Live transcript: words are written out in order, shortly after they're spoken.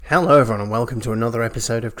Hello everyone and welcome to another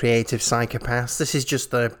episode of Creative Psychopaths. This is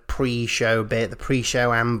just the pre-show bit, the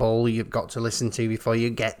pre-show amble you've got to listen to before you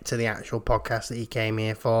get to the actual podcast that you came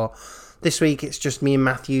here for. This week it's just me and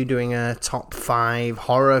Matthew doing a top 5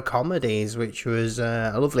 horror comedies, which was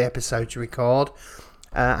a lovely episode to record.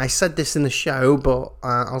 I said this in the show, but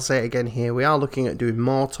I'll say it again here. We are looking at doing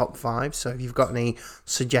more top 5, so if you've got any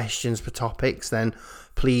suggestions for topics, then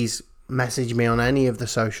please message me on any of the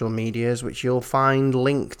social medias, which you'll find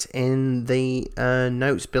linked in the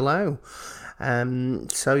notes below.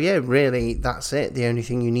 So yeah, really, that's it. The only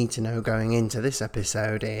thing you need to know going into this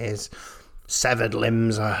episode is severed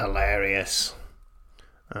limbs are hilarious.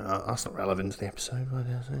 That's not relevant to the episode, what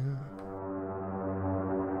did I say?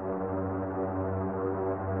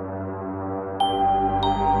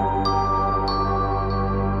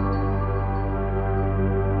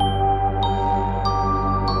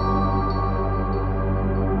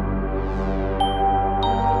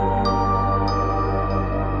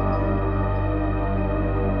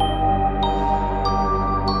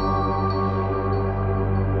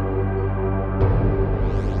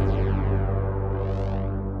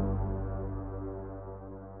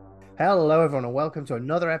 Hello everyone and welcome to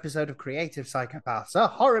another episode of Creative Psychopaths, a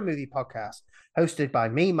horror movie podcast hosted by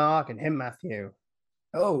me, Mark, and him, Matthew.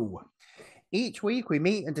 Oh, Each week we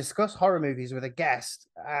meet and discuss horror movies with a guest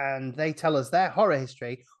and they tell us their horror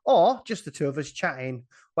history, or just the two of us chatting,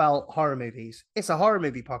 well, horror movies. It's a horror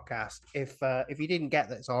movie podcast. If you didn't get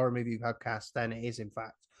that it's a horror movie podcast, then it is in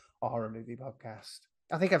fact a horror movie podcast.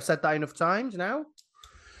 I think I've said that enough times now.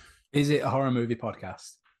 is it a horror movie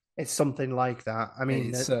podcast? It's something like that. I mean,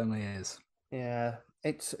 It certainly is. yeah,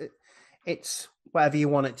 it's whatever you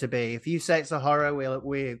want it to be. If you say it's a horror,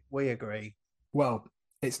 we agree. Well,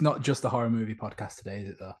 it's not just a horror movie podcast today, is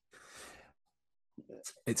it though?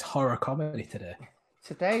 It's horror comedy today.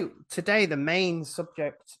 Today, the main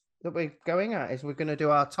subject that we're going at is we're going to do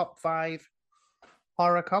our top 5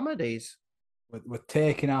 horror comedies. We're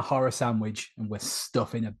taking our horror sandwich and we're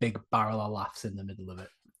stuffing a big barrel of laughs in the middle of it.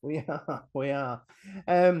 We are.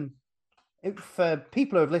 For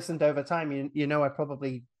people who have listened over time, you know I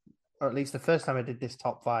probably, or at least the first time I did this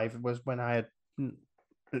top 5 was when I had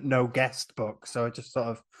no guest book, so I just sort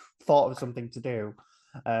of thought of something to do.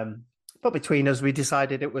 But between us, we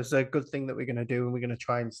decided it was a good thing that we're going to do, and we're going to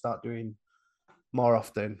try and start doing more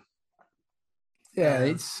often. Yeah,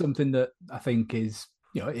 it's something that I think is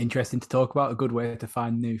interesting to talk about. A good way to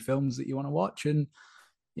find new films that you want to watch, and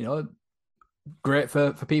great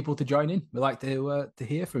for people to join in. We like to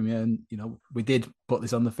hear from you, and we did put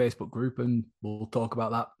this on the Facebook group, and we'll talk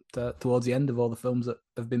about that towards the end of all the films that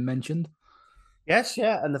have been mentioned. Yes,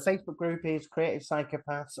 yeah, and the Facebook group is Creative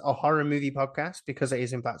Psychopaths, a horror movie podcast, because it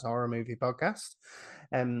is in fact a horror movie podcast.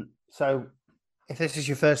 So if this is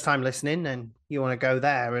your first time listening and you want to go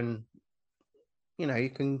there, and you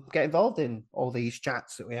can get involved in all these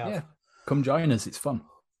chats that we have. Yeah, come join us. It's fun.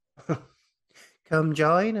 Come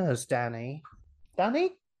join us, Danny.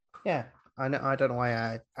 Danny? Yeah, I know. I don't know why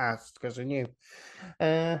I asked, because I knew.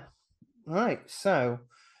 Right. So,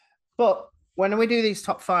 but when we do these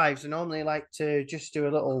top 5s, I normally like to just do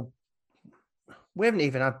a little. We haven't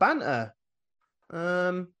even had banter.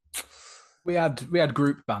 We had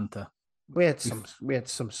group banter. We had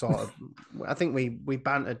some sort of. I think we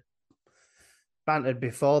bantered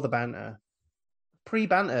before the banter,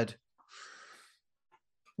 pre-bantered.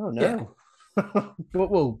 Oh no. Yeah.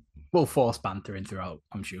 We'll force banter in throughout,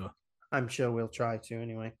 I'm sure. I'm sure we'll try to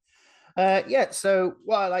anyway. Yeah, so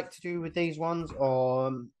what I like to do with these ones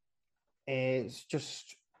is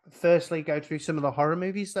just firstly go through some of the horror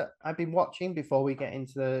movies that I've been watching before we get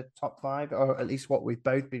into the top 5, or at least what we've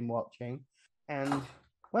both been watching. And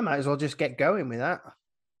we might as well just get going with that.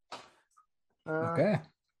 Okay.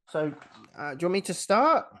 So, do you want me to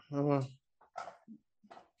start?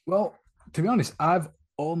 Well, to be honest, I've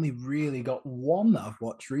only really got one that I've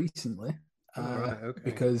watched recently. Right, okay.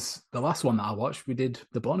 Because the last one that I watched, we did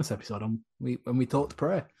the bonus episode when we talked to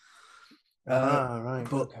Prey. Right.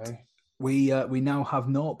 But okay. We now have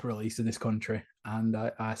Nope released in this country, and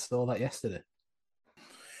I saw that yesterday.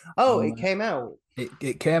 Oh, it came out.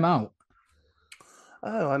 It came out.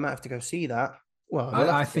 Oh, I might have to go see that. Well,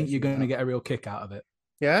 I think you're going to get a real kick out of it.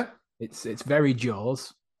 Yeah. It's very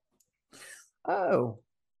Jaws. Oh.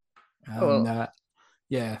 And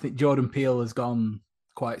yeah, I think Jordan Peele has gone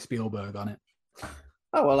quite Spielberg on it.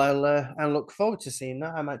 Oh well, I'll look forward to seeing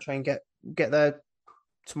that. I might try and get there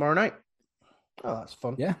tomorrow night. Oh, that's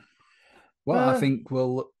fun. Yeah. Well, I think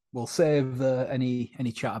we'll save any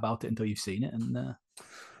chat about it until you've seen it, and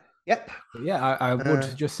yep. Yeah, I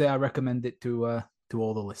would just say I recommend it to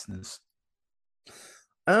all the listeners.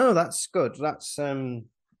 Oh, that's good. That's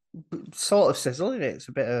sort of sizzling. It's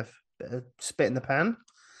a bit of spit in the pan.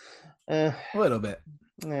 Uh, A little bit.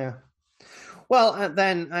 yeah. Well,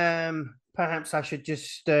 then perhaps I should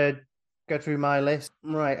just go through my list.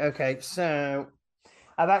 Right. Okay. So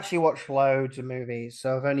I've actually watched loads of movies,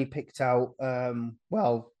 so I've only picked out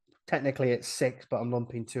well, technically it's six, but I'm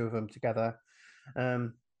lumping two of them together.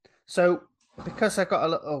 Um, so because I got a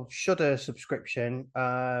little Shudder subscription,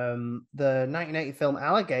 the 1980 film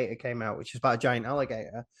Alligator came out, which is about a giant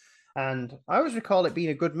alligator, and I always recall it being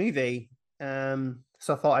a good movie. So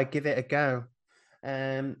I thought I'd give it a go.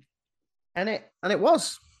 Um, and it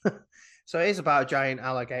was. So it is about a giant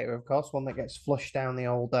alligator, of course, one that gets flushed down the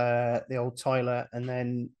old toilet, and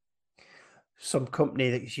then some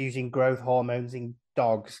company that's using growth hormones in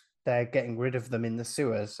dogs, they're getting rid of them in the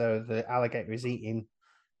sewers, so the alligator is eating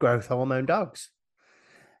growth hormone dogs.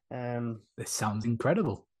 This sounds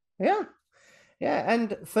incredible. Yeah, yeah, and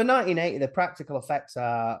for 1980, the practical effects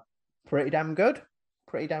are pretty damn good,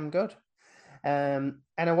 pretty damn good. And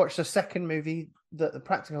I watched the second movie that the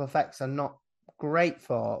practical effects are not great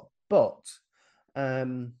for, but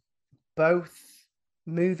um, both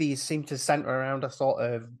movies seem to center around a sort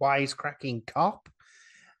of wisecracking cop.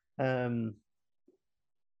 Um,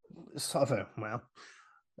 sort of a well,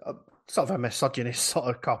 a, sort of a misogynist sort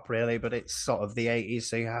of cop, really, but it's sort of the 80s,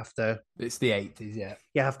 so It's the 80s, yeah.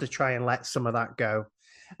 you have to try and let some of that go.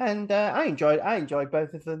 And I enjoyed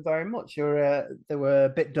both of them very much. They were a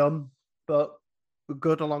bit dumb, but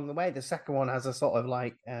good along the way. The second one has a sort of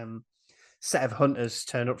like set of hunters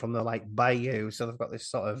turn up from the like bayou, so they've got this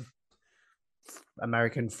sort of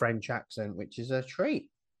American French accent, which is a treat.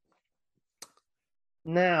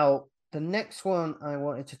 Now, the next one I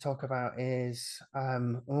wanted to talk about is I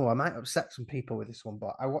might upset some people with this one,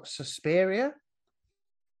 but I watched Suspiria.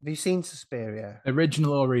 Have you seen Suspiria?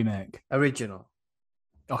 Original or remake? Original.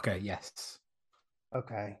 Okay, yes.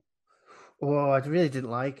 Okay. Oh, I really didn't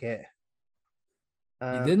like it.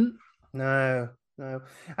 You didn't? No, no.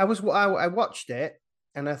 I watched it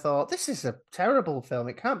and I thought this is a terrible film.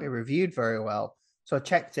 It can't be reviewed very well. So I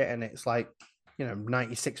checked it and it's like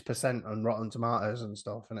 96% on Rotten Tomatoes and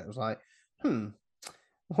stuff. And it was like,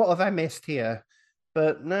 what have I missed here?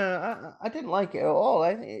 But no, I didn't like it at all.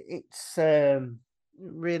 It's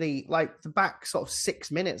really like the back sort of 6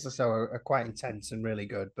 minutes or so are quite intense and really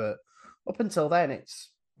good. But up until then, it's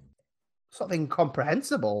sort of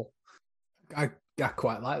incomprehensible. I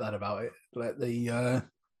quite like that about it. Like the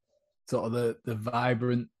sort of the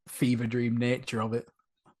vibrant fever dream nature of it.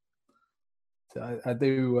 So I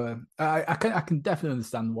do. I can definitely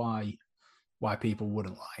understand why people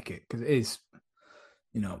wouldn't like it, because it is,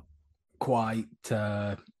 quite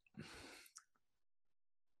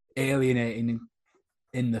alienating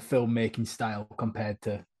in the filmmaking style compared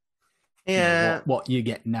to what you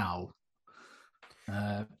get now.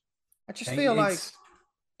 I just feel like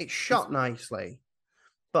it's shot nicely,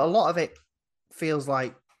 but a lot of it feels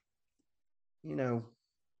like, I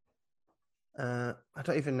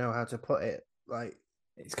don't even know how to put it. Like,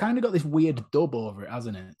 it's kind of got this weird dub over it,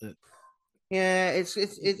 hasn't it? Yeah, it's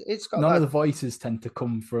got none of the voices tend to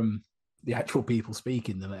come from the actual people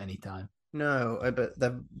speaking them at any time. No, but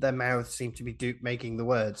their mouths seem to be making the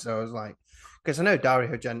words. So I was like, because I know Dario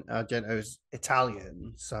Argento's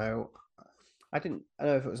Italian, so I didn't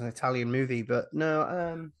know if it was an Italian movie, but no,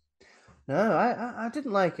 I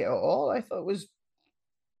didn't like it at all. I thought it was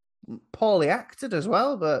poorly acted as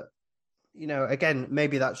well, but again,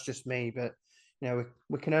 maybe that's just me, but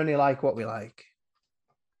we can only like what we like.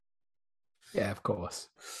 Yeah, of course.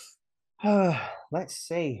 Let's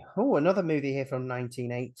see. Oh, another movie here from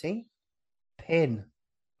 1980, Pin.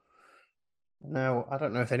 Now, I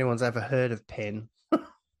don't know if anyone's ever heard of Pin.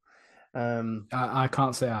 I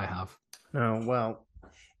can't say I have. No, well,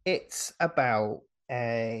 it's about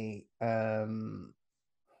it's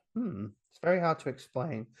very hard to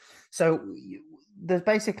explain. So there's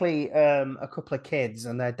basically a couple of kids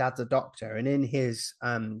and their dad's a doctor, and in his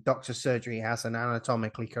doctor's surgery he has an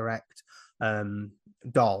anatomically correct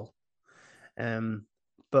doll.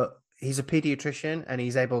 But he's a pediatrician and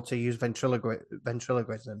he's able to use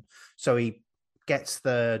ventriloquism. So he gets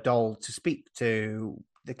the doll to speak to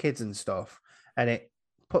the kids and stuff, and it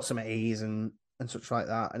puts them at ease and such like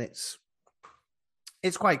that. And it's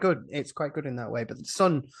quite good. It's quite good in that way. But the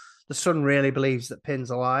son really believes that Pin's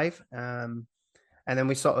alive. And then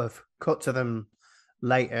we sort of cut to them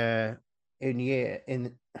later in years,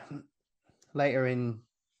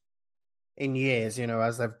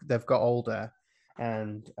 as they've got older,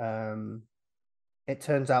 and it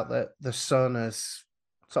turns out that the son has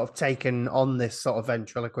sort of taken on this sort of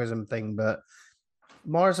ventriloquism thing, but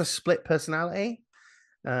more as a split personality.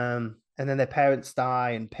 And and then their parents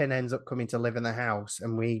die, and Pin ends up coming to live in the house,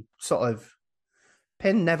 and we sort of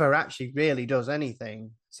Pin never actually really does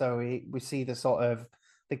anything. So we see the sort of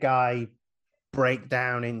the guy break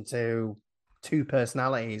down into two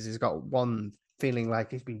personalities. He's got one feeling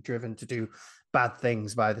like he's been driven to do bad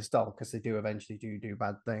things by this doll because they do eventually do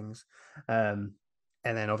bad things. And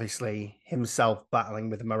then obviously himself battling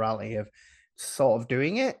with the morality of sort of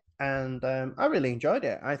doing it. And I really enjoyed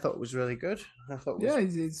it. I thought it was really good. I thought it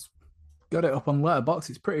was Yeah, it's got it up on Letterboxd.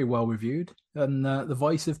 It's pretty well reviewed, and the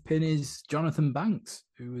voice of Pin is Jonathan Banks,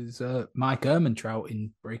 who was Mike Ehrmantraut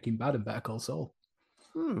in Breaking Bad and Better Call Saul.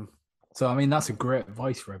 So I mean, that's a great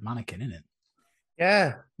voice for a mannequin, isn't it?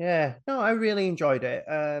 Yeah. No, I really enjoyed it.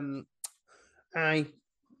 I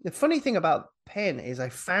the funny thing about Pin is I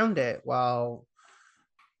found it while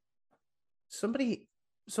somebody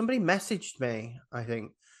messaged me, I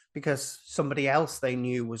think, because somebody else they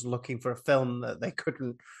knew was looking for a film that they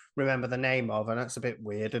couldn't remember the name of, and that's a bit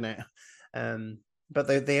weird, isn't it? But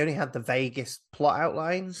they only had the vaguest plot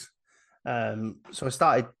outlines. So I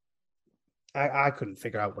started. I couldn't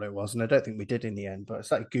figure out what it was, and I don't think we did in the end. But I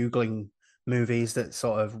started googling movies that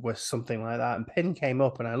sort of was something like that, and Pin came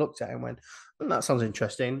up, and I looked at it and went, "That sounds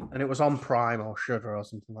interesting," and it was on Prime or Shudder or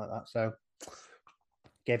something like that. So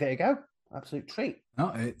gave it a go. Absolute treat. No,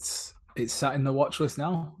 it's sat in the watch list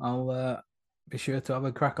now. I'll be sure to have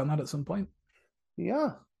a crack on that at some point.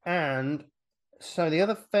 Yeah. And so the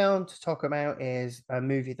other film to talk about is a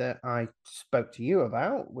movie that I spoke to you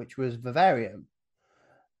about, which was Vivarium.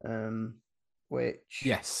 Which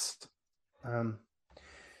Yes.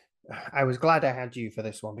 I was glad I had you for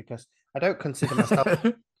this one because I don't consider myself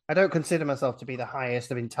to be the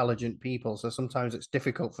highest of intelligent people, so sometimes it's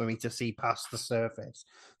difficult for me to see past the surface.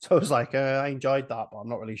 So I was like, I enjoyed that, but I'm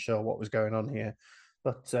not really sure what was going on here.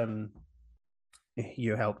 But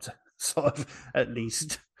you helped sort of at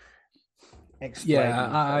least explain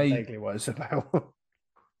Yeah, vaguely what it's about.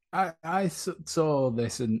 I saw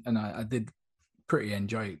this and I did pretty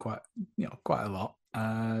enjoy it quite a lot.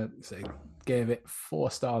 So gave it 4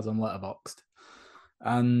 stars on Letterboxd,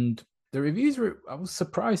 and the reviews were. I was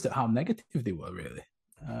surprised at how negative they were. Really,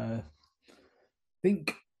 I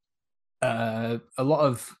think a lot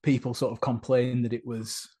of people sort of complained that it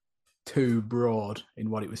was too broad in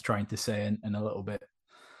what it was trying to say and a little bit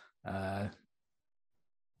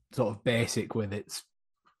sort of basic with its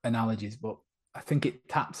analogies, but I think it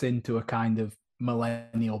taps into a kind of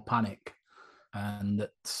millennial panic, and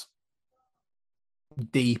that's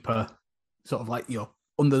deeper, sort of like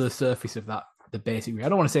under the surface of that. The basic. I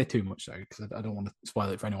don't want to say too much, though, because I don't want to spoil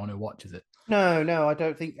it for anyone who watches it. No, I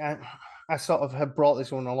don't think I sort of had brought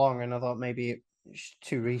this one along, and I thought maybe it's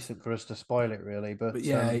too recent for us to spoil it, really. But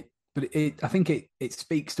yeah, I think it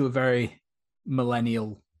speaks to a very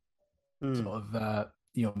millennial sort of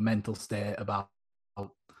mental state about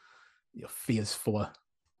fears for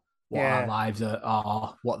what our lives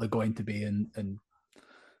are, what they're going to be, and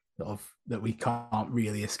sort of that we can't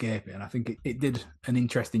really escape it. And I think it did an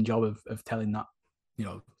interesting job of telling that,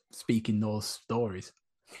 speaking those stories.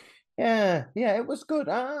 Yeah, it was good.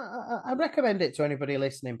 I recommend it to anybody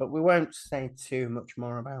listening, but we won't say too much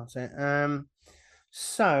more about it.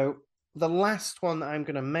 So the last one that I'm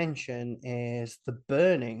going to mention is The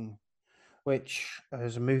Burning, which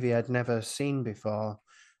is a movie I'd never seen before,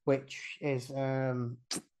 which is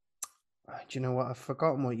do you know what? I've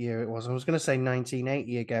forgotten what year it was. I was going to say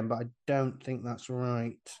 1980 again, but I don't think that's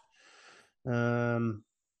right.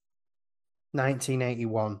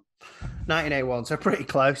 1981. 1981, so pretty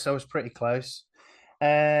close. I was pretty close.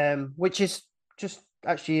 Which is just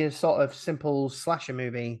actually a sort of simple slasher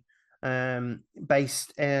movie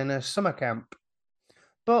based in a summer camp.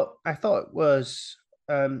 But I thought it was,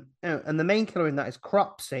 and the main killer in that is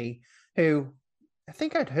Cropsey, who I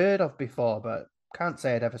think I'd heard of before, but can't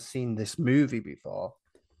say I'd ever seen this movie before.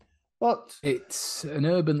 But it's an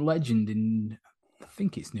urban legend in, I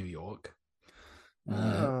think it's New York.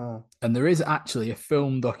 And there is actually a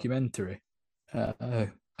film documentary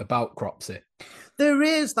about Cropsey. There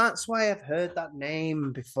is. That's why I've heard that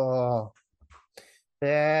name before.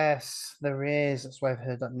 Yes, there is. That's why I've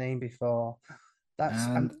heard that name before.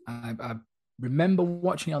 And I remember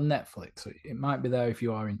watching it on Netflix, so it might be there if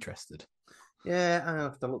you are interested. Yeah, I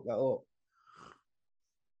have to look that up.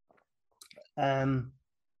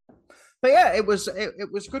 But yeah, it was a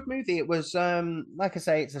good movie. It was like I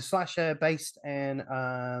say, it's a slasher based in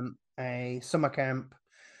a summer camp,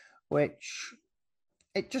 which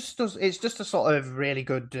it's just a sort of really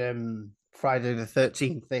good Friday the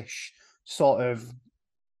 13th ish sort of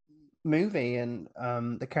movie, and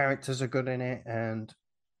the characters are good in it, and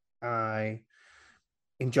I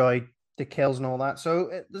enjoyed the kills and all that.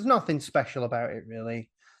 So there's nothing special about it, really.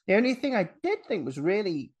 The only thing I did think was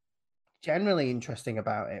really generally interesting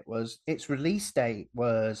about it was its release date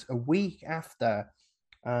was a week after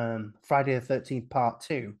Friday the 13th Part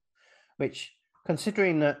 2, which,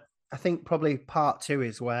 considering that I think probably Part 2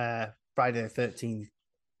 is where Friday the 13th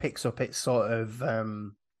picks up its sort of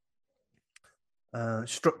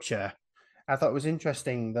structure, I thought it was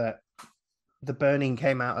interesting that The Burning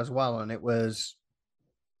came out as well, and it was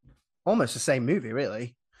almost the same movie,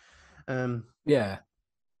 really. Yeah.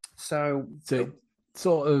 So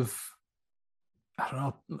sort of, I don't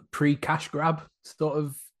know, pre-cash grab sort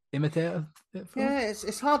of imitator. Yeah,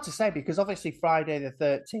 it's hard to say because obviously Friday the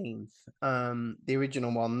 13th, the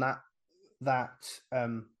original one, that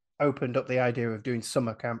opened up the idea of doing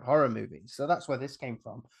summer camp horror movies. So that's where this came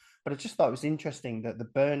from. But I just thought it was interesting that The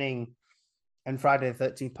Burning and Friday the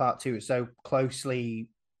 13th Part 2 are so closely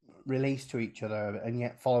released to each other and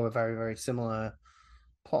yet follow a very, very similar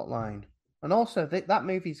plot line. And also that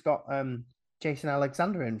movie's got Jason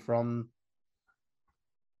Alexander in from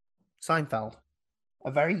Seinfeld.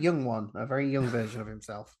 A very young one, a very young version of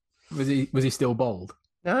himself. Was he still bald?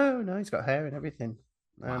 No, he's got hair and everything.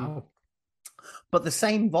 Wow. But the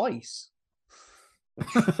same voice, which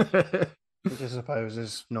I suppose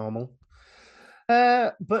is normal.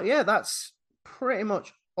 But yeah, that's pretty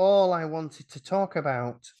much all I wanted to talk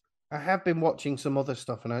about. I have been watching some other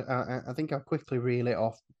stuff, and I think I'll quickly reel it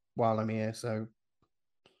off while I'm here, so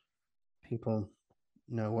people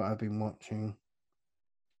know what I've been watching.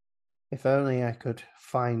 If only I could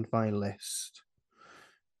find my list.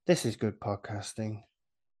 This is good podcasting.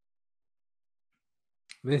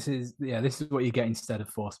 This is what you get instead of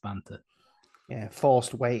forced banter. Yeah,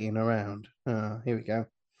 forced waiting around. Oh, here we go.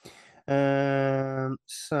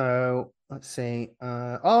 So let's see.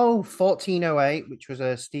 1408, which was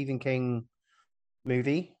a Stephen King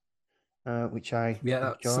movie, which I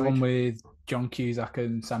that's enjoyed. the one with John Cusack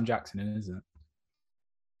and Sam Jackson in it, isn't it?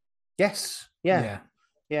 Yes. Yeah.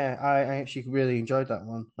 I actually really enjoyed that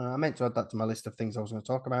one. I meant to add that to my list of things I was going to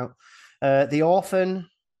talk about. The Orphan.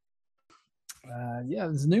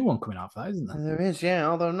 There's a new one coming out for that, isn't there? There is, yeah,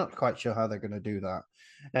 although I'm not quite sure how they're going to do that.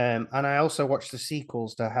 And I also watched the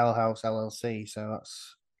sequels to Hell House LLC, so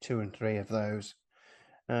that's 2 and 3 of those.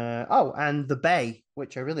 And The Bay,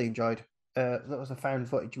 which I really enjoyed. That was a found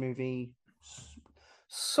footage movie.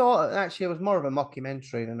 Actually, it was more of a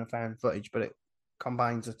mockumentary than a found footage, but it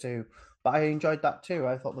combines the two. But I enjoyed that too.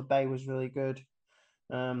 I thought The Bay was really good.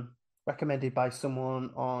 Recommended by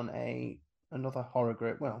someone on another horror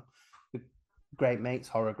group. Well, the Great Mates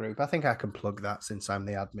horror group. I think I can plug that since I'm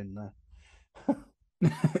the admin there.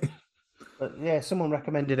 But yeah, someone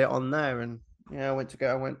recommended it on there, and I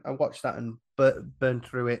watched that and burned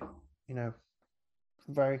through it,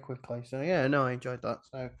 very quickly. So yeah, no, I enjoyed that.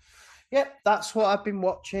 So yeah, that's what I've been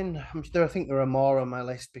watching. I think there are more on my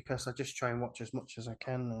list because I just try and watch as much as I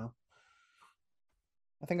can now.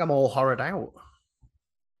 I think I'm all horrored out.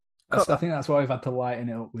 I think that's why we've had to lighten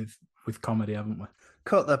it up with comedy, haven't we?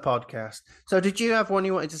 Cut the podcast. So did you have one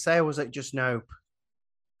you wanted to say, or was it just Nope?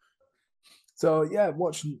 So yeah,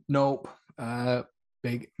 watch Nope.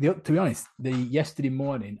 Big. To be honest, yesterday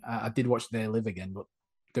morning I did watch They Live again, but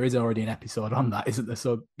there is already an episode on that, isn't there?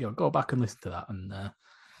 So go back and listen to that,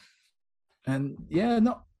 and yeah,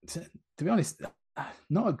 not to be honest,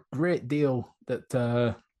 not a great deal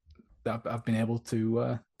that I've been able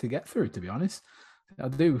to get through. To be honest, I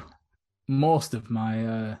do most of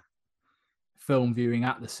my film viewing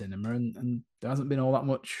at the cinema, and there hasn't been all that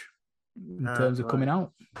much in terms of coming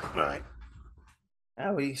out. Right.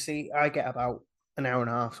 Oh, well, you see, I get about an hour and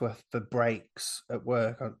a half's worth of breaks at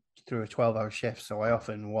work through a 12-hour shift, so I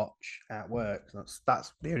often watch at work.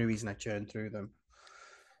 That's the only reason I churn through them.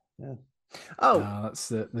 Yeah. Oh, that's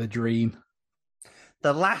the dream.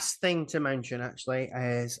 The last thing to mention, actually,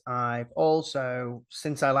 is I've also,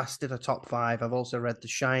 since I last did a top 5, I've also read The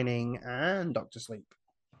Shining and Doctor Sleep.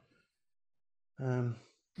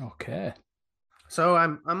 Okay. So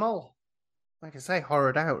I'm all, like I say,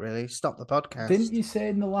 horrored out. Really, stop the podcast. Didn't you say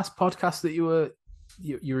in the last podcast that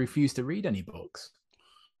you refused to read any books?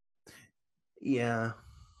 Yeah,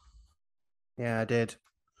 I did,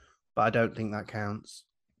 but I don't think that counts.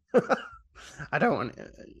 I don't want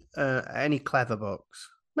any clever books.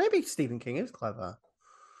 Maybe Stephen King is clever.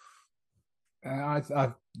 I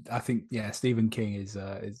think Stephen King is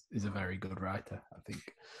a very good writer. I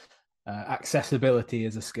think accessibility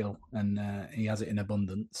is a skill, and he has it in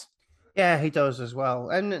abundance. Yeah, he does as well,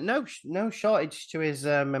 and no shortage to his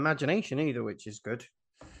imagination either, which is good.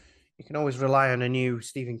 You can always rely on a new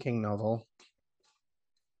Stephen King novel.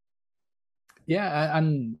 Yeah,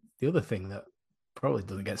 and the other thing that probably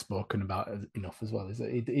doesn't get spoken about enough as well. Is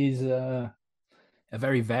that it is a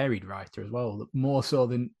very varied writer as well, more so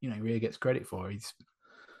than he really gets credit for. He's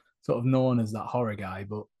sort of known as that horror guy,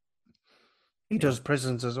 but He does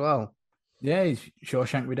prisons as well. Yeah, he's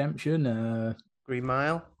Shawshank Redemption, Green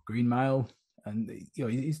Mile. Green Mile, and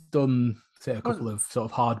he's done say a couple of sort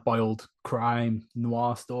of hard-boiled crime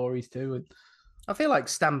noir stories too. I feel like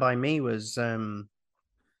Stand By Me was him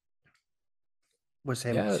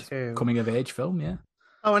too. Coming of age film, yeah.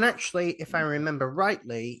 Oh, and actually, if I remember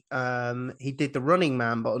rightly, he did The Running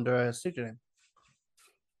Man, but under a pseudonym.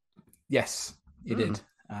 Yes, he did.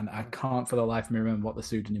 And I can't for the life of me remember what the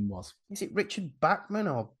pseudonym was. Is it Richard Bachman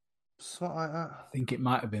or something like that? I think it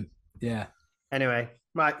might have been. Yeah. Anyway,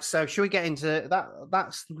 right. So should we get into that?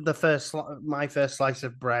 That's my first slice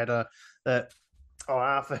of bread,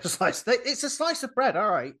 our first slice. It's a slice of bread, all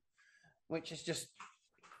right, which is just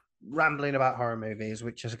rambling about horror movies,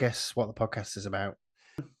 which is, I guess, what the podcast is about.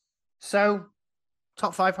 So,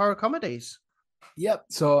 top 5 horror comedies. Yep.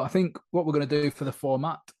 So I think what we're going to do for the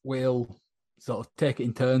format, we'll sort of take it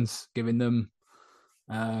in turns, giving them,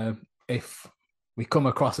 if we come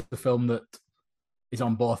across a film that is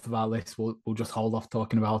on both of our lists, we'll just hold off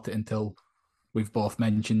talking about it until we've both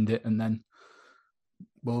mentioned it, and then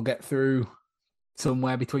we'll get through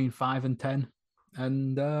somewhere between 5 and 10,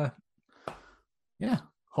 and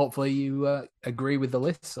hopefully you agree with the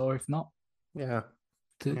lists, or if not,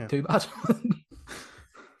 too bad.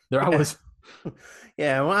 They're ours.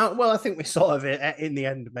 Yeah, well, I think we sort of in the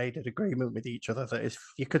end made an agreement with each other that if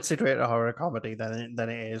you consider it a horror comedy, then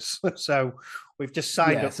it is. So we've just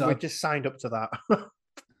signed up. We've just signed up to that.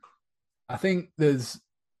 I think there's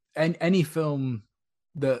any film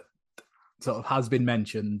that sort of has been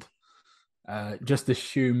mentioned. Just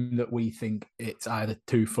assume that we think it's either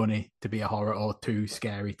too funny to be a horror or too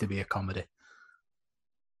scary to be a comedy.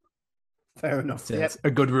 Fair enough. So it's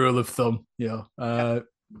a good rule of thumb,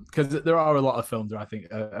 because there are a lot of films that I think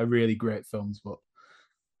are really great films, but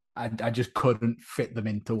I just couldn't fit them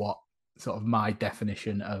into what sort of my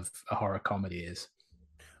definition of a horror comedy is.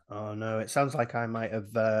 Oh no, it sounds like I might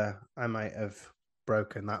have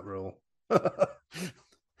broken that rule.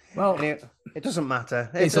 Well, it doesn't matter.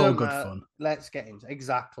 It's all good fun. Let's get into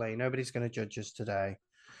exactly. Nobody's going to judge us today.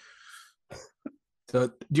 So,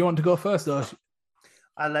 do you want to go first, or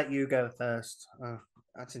I'll let you go first.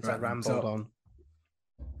 Since I rambled on.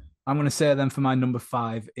 I'm going to say then for my number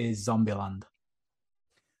 5 is Zombieland.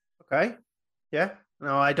 Okay. Yeah.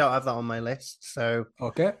 No, I don't have that on my list. So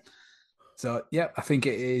okay. So yeah, I think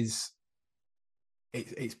it is.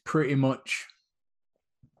 It's pretty much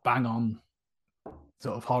bang on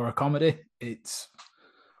sort of horror comedy. It's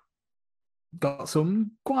got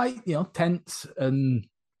some quite tense and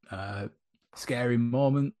scary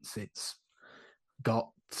moments. It's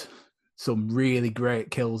got some really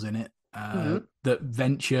great kills in it that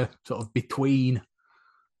venture sort of between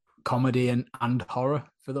comedy and horror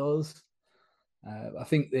for those. I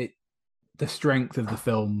think that the strength of the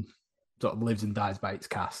film sort of lives and dies by its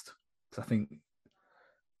cast. So I think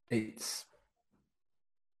it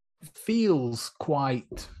feels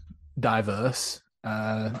quite diverse,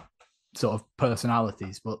 sort of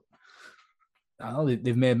personalities, but I know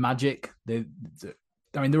they've made magic. They're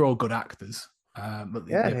all good actors, but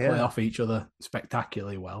they play off each other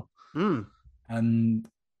spectacularly well. And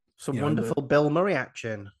some wonderful Bill Murray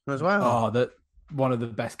action as well. Oh, that one of the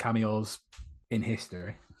best cameos in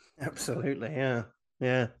history. Absolutely,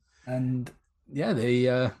 yeah. And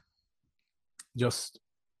they just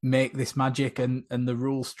make this magic, and the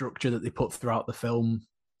rule structure that they put throughout the film,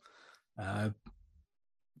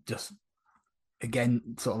 just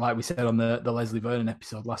again, sort of like we said on the Leslie Vernon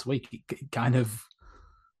episode last week, it kind of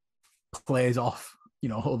plays off,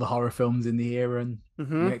 all the horror films in the era and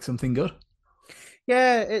makes something good.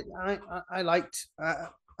 Yeah, I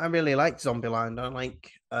really liked Zombieland. I like,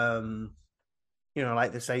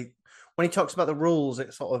 like they say, when he talks about the rules,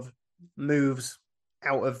 it sort of moves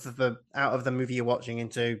out of the movie you're watching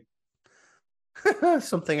into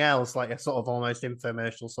something else, like a sort of almost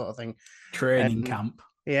infomercial sort of thing. Training camp.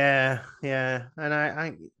 Yeah. And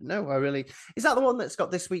I really, is that the one that's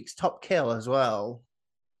got this week's top kill as well?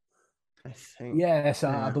 I think. Yes,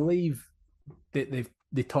 I believe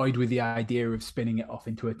they toyed with the idea of spinning it off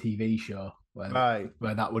into a TV show where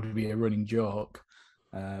that would be a running joke.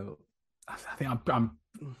 I think I'm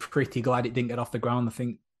pretty glad it didn't get off the ground. I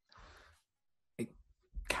think it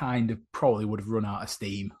kind of probably would have run out of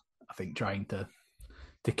steam, I think, trying to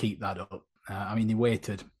keep that up. They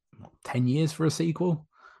waited 10 years for a sequel,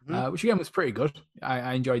 which again was pretty good.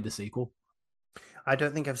 I enjoyed the sequel. I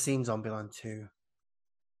don't think I've seen Zombieland 2.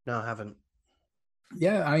 No, I haven't.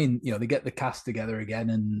 Yeah, I mean, they get the cast together again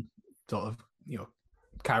and sort of,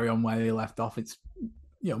 carry on where they left off. It's,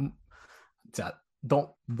 you know, I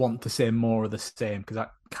don't want to say more of the same because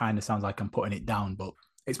that kind of sounds like I'm putting it down, but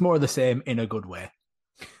it's more of the same in a good way.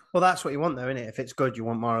 Well, that's what you want, though, isn't it? If it's good, you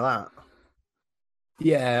want more of that.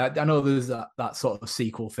 Yeah, I know there's that sort of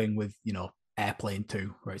sequel thing with, Airplane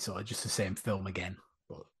 2, where it's sort of just the same film again,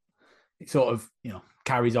 but it sort of,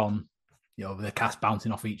 carries on, with the cast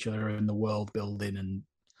bouncing off each other and the world building and,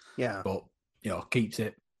 Yeah. but, keeps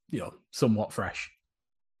it, somewhat fresh.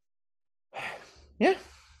 Yeah.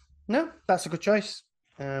 No, that's a good choice.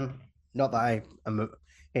 Not that I am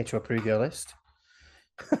here to approve your list.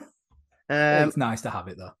 It's nice to have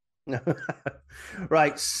it though.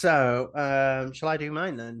 Right, so shall I do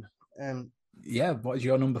mine then? Yeah, what is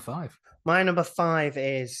your number 5? My number 5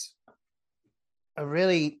 is a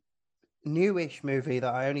really newish movie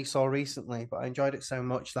that I only saw recently, but I enjoyed it so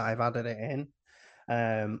much that I've added it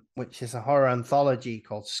in, which is a horror anthology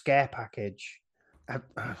called Scare Package.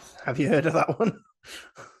 Have you heard of that one?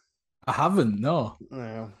 I haven't, no.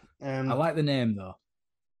 No. I like the name though.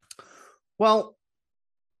 Well,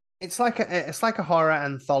 it's like a horror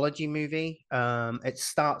anthology movie. It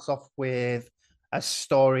starts off with a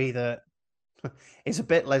story that is a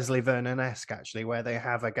bit Leslie Vernon-esque, actually, where they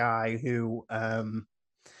have a guy who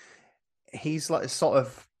he's like a sort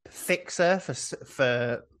of fixer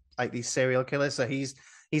for like these serial killers. So he's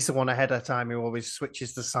the one ahead of time who always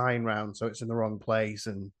switches the sign round so it's in the wrong place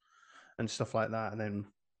and stuff like that. And then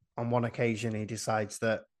on one occasion he decides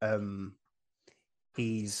that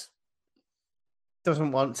he's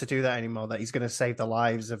doesn't want to do that anymore, that he's going to save the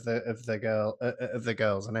lives of the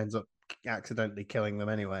girls, and ends up accidentally killing them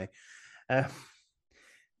anyway. uh,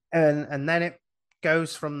 and then it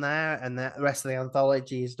goes from there, and the rest of the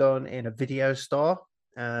anthology is done in a video store.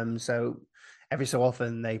 So every so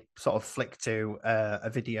often they sort of flick to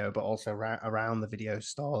a video, but also around the video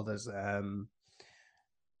store there's a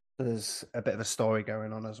bit of a story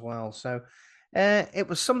going on as well. So it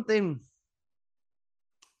was something.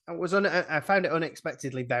 I found it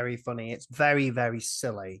unexpectedly very funny. It's very, very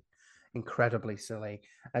silly, incredibly silly.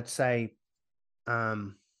 I'd say, I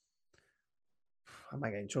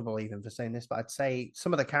might get in trouble even for saying this, but I'd say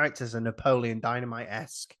some of the characters are Napoleon Dynamite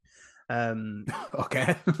esque.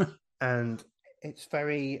 Okay. And it's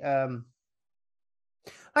very, like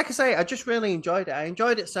I say, I just really enjoyed it. I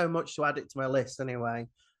enjoyed it so much to add it to my list anyway.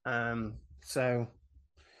 So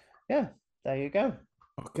yeah, there you go.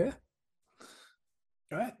 Okay.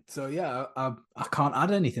 All right. So yeah, I can't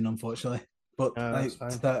add anything unfortunately, but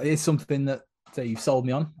that is something that you've sold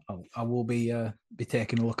me on. I will be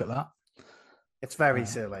taking a look at that. It's very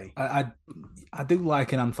silly. I do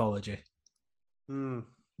like an anthology. Mm.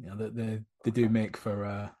 That they do make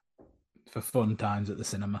for fun times at the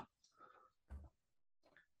cinema.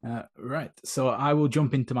 Right. So I will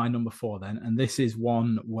jump into my number 4 then, and this is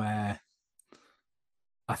one where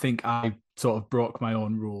I think I sort of broke my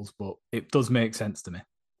own rules, but it does make sense to me.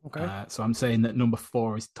 Okay. So I'm saying that number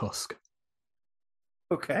 4 is Tusk.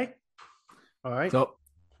 Okay. All right. So,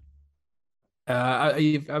 are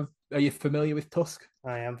you familiar with Tusk?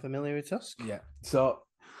 I am familiar with Tusk. Yeah. So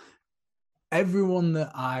everyone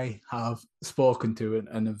that I have spoken to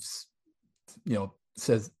and have,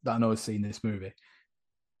 says that I know has seen this movie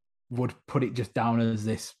would put it just down as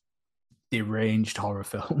this deranged horror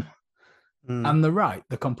film. And they're right.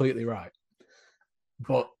 They're completely right.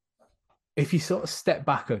 But if you sort of step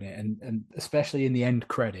back on it, and especially in the end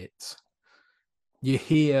credits, you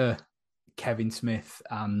hear Kevin Smith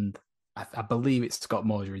and I believe it's Scott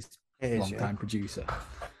Mosier, his long-time producer,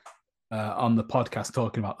 on the podcast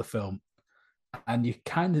talking about the film. And you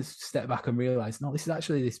kind of step back and realize, no, this is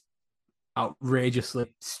actually this outrageously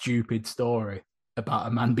stupid story about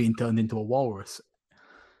a man being turned into a walrus.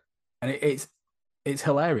 And it's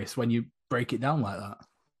hilarious when you break it down like that.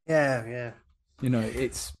 Yeah.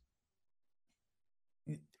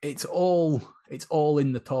 It's all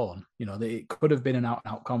in the tone. It could have been an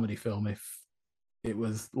out-and-out comedy film if it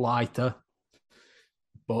was lighter,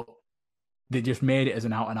 but they just made it as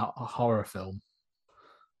an out-and-out horror film.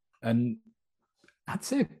 And I'd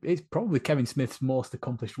say it's probably Kevin Smith's most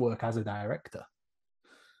accomplished work as a director.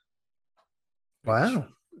 Wow.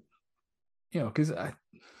 Because I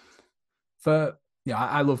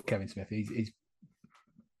love Kevin Smith. He's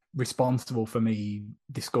responsible for me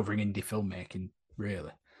discovering indie filmmaking,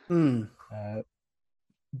 really.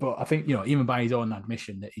 But I think, even by his own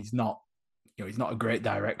admission, that he's not a great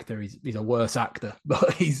director. He's a worse actor,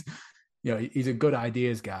 but he's a good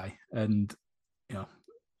ideas guy, and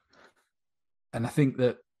and I think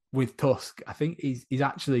that with Tusk, I think he's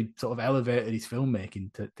actually sort of elevated his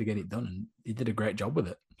filmmaking to get it done, and he did a great job with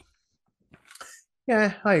it.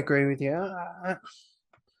 Yeah, I agree with you.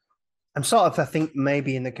 I'm sort of, I think,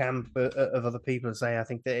 maybe in the camp of other people who say I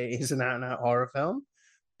think that it is an out and out horror film,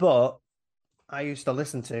 but I used to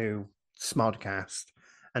listen to Smodcast,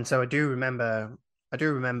 and so I do remember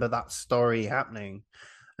that story happening.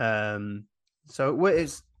 Um, so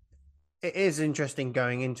it is interesting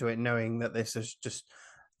going into it knowing that this is just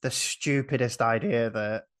the stupidest idea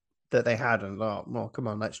that they had, and thought, well, come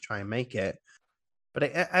on, let's try and make it. But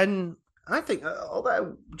and I think,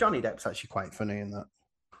 although Johnny Depp's actually quite funny in that.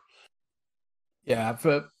 Yeah,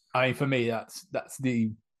 for me, that's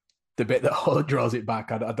the bit that draws it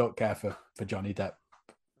back. I don't care for Johnny Depp.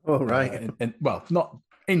 Oh right, Well, not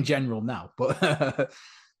in general now, but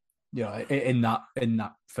in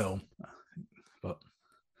that film. But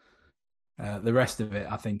the rest of it,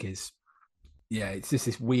 I think, is it's just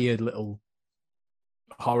this weird little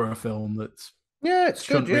horror film that's it's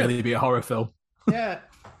shouldn't good. Yeah. really be a horror film. Yeah,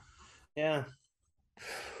 yeah.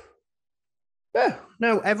 Yeah,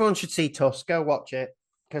 no, everyone should see Tusk. Go watch it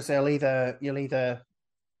because you'll either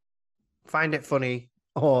find it funny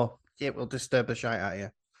or it will disturb the shite out of you.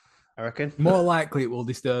 I reckon. More likely, it will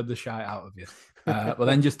disturb the shite out of you. But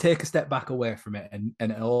then just take a step back away from it, and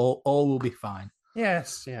it all will be fine.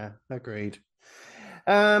 Yes, yeah, agreed.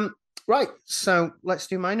 Right, so let's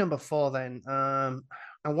do my number 4 then.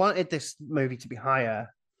 I wanted this movie to be higher,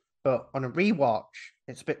 but on a rewatch,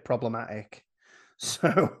 it's a bit problematic.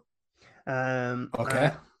 So,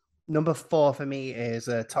 Okay. Number 4 for me is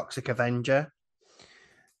Toxic Avenger.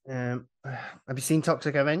 Have you seen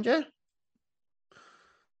Toxic Avenger?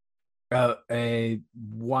 A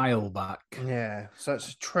while back. Yeah, so it's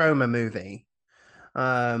a trauma movie,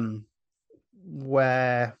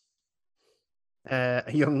 where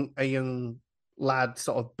a young lad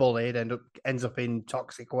sort of bullied and ends up in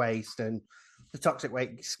toxic waste, and the toxic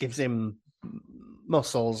waste gives him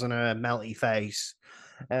muscles and a melty face.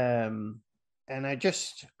 And I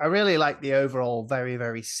really like the overall very,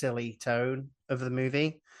 very silly tone of the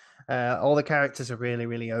movie. All the characters are really,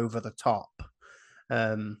 really over the top.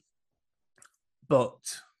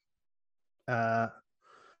 But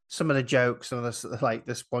some of the jokes, some of this, like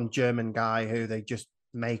this one German guy who they just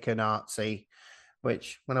make a Nazi,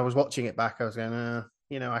 which when I was watching it back, I was going,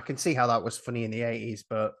 I can see how that was funny in the 80s,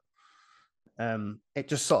 but it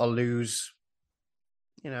just sort of lose,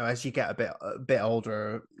 as you get a bit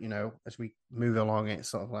older, as we move along, it's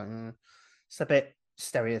sort of like, it's a bit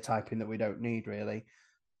stereotyping that we don't need really.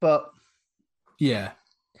 But yeah,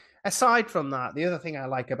 aside from that, the other thing I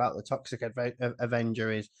like about the Toxic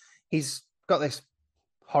Avenger is he's got this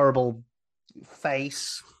horrible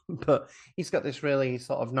face, but he's got this really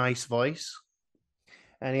sort of nice voice.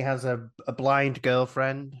 And he has a blind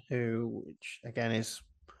girlfriend which again is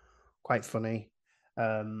quite funny.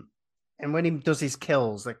 And when he does his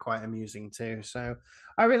kills, they're quite amusing too. So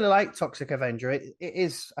I really like Toxic Avenger. It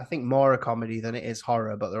is, I think, more a comedy than it is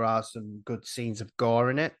horror, but there are some good scenes of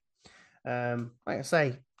gore in it. Like I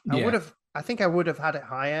say, I think I would have had it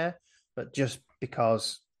higher, but just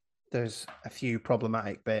because there's a few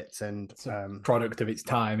problematic bits, and it's a product of its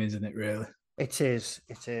time, isn't it? Really, it is.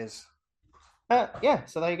 So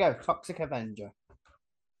there you go, Toxic Avenger.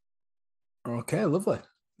 Okay, lovely.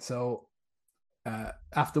 So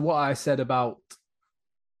after what I said about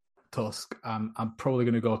Tusk, I'm probably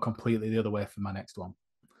going to go completely the other way for my next one,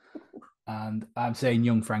 and I'm saying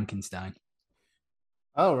Young Frankenstein.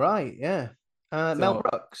 Oh right, yeah. Mel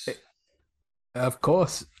Brooks, of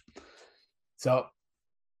course. So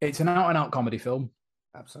it's an out-and-out comedy film.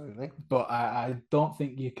 Absolutely. But I don't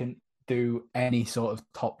think you can do any sort of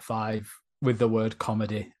top 5 with the word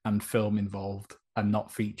comedy and film involved and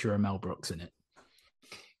not feature a Mel Brooks in it.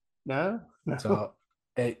 No. So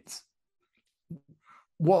it's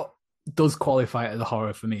what does qualify it as a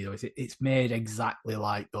horror for me, though, is it's made exactly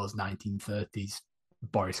like those 1930s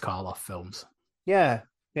Boris Karloff films. Yeah.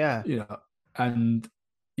 And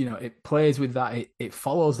it plays with that. It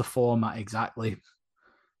follows the format exactly,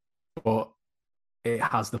 but it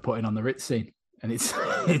has the putting on the Ritz scene, and it's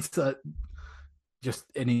just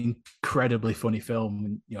an incredibly funny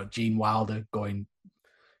film. Gene Wilder going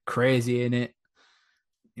crazy in it.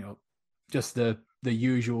 Just the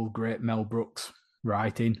usual great Mel Brooks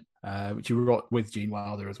writing, which he wrote with Gene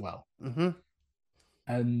Wilder as well. Mm-hmm.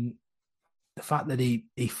 And the fact that he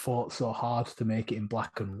fought so hard to make it in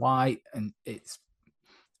black and white, and it's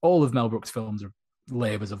all of Mel Brooks' films are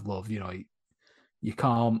labors of love. You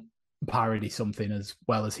can't parody something as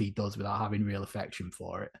well as he does without having real affection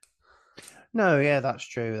for it. No, yeah, that's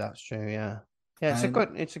true. Yeah, it's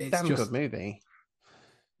a damn good movie.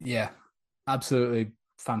 Yeah, absolutely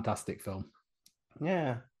fantastic film.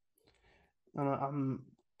 Yeah, I'm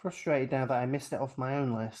frustrated now that I missed it off my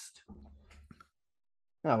own list.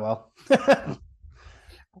 Oh well,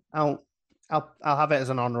 I'll I'll have it as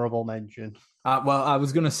an honourable mention. Well, I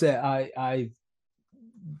was going to say I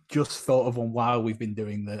just thought of one while we've been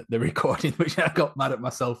doing the recording, which I got mad at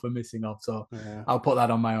myself for missing off. So Yeah. I'll put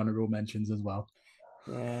that on my honourable mentions as well.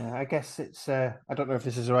 Yeah, I guess it's. I don't know if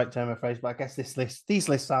this is the right term of phrase, but I guess these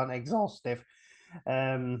lists aren't exhaustive.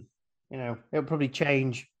 It'll probably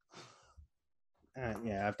change.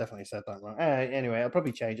 Yeah, I've definitely said that wrong. Anyway, it'll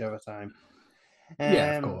probably change over time.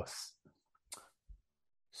 Yeah, of Um, course.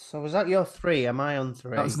 so was that your three? Am I on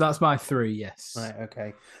three? That's my three. Yes. Right.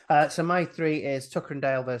 Okay. So my three is Tucker and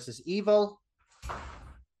Dale versus Evil.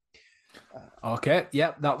 Okay.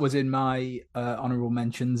 Yep, that was in my honourable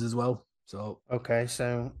mentions as well. So Okay,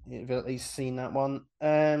 so you've at least seen that one.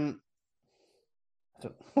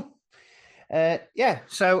 Yeah,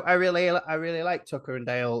 so I really like Tucker and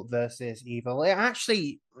Dale versus Evil. It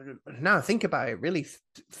actually, now I think about it, really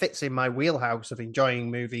fits in my wheelhouse of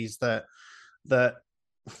enjoying movies that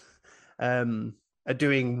are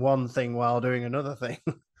doing one thing while doing another thing.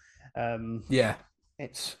 yeah,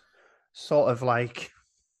 It's sort of like,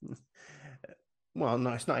 well, no,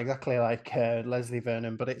 it's not exactly like Leslie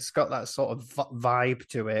Vernon, but it's got that sort of vibe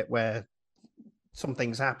to it where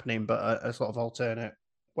something's happening, but a sort of alternate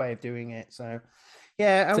way of doing it. So,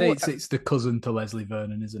 yeah, say it's the cousin to Leslie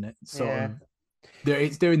Vernon, isn't it? yeah,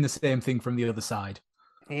 It's doing the same thing from the other side.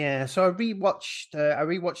 yeah. So I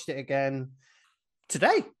rewatched it again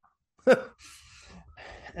today.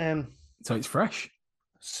 um, So it's fresh.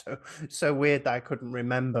 so weird that I couldn't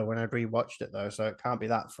remember when I'd rewatched it though, so it can't be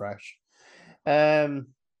that fresh. Um,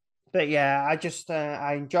 but yeah,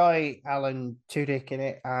 I enjoy Alan Tudyk in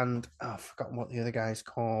it, and I've forgotten what the other guy's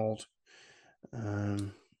called.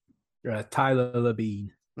 Tyler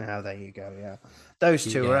Labine. Now there you go. Yeah, those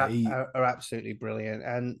two Yeah, are absolutely brilliant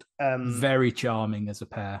and very charming as a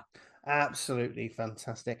pair. absolutely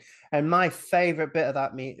fantastic. And my favorite bit of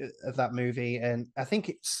that movie, and I think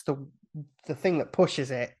it's the thing that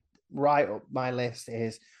pushes it right up my list,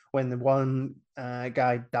 is when the one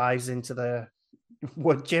guy dives into the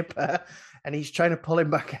wood chipper and he's trying to pull him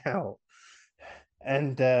back out.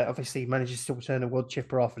 And obviously, he manages to turn the wood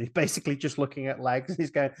chipper off, and he's basically just looking at legs.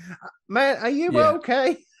 He's going, "Man, are you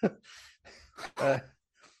okay?"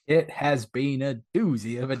 It has been a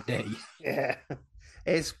doozy of a day. Yeah,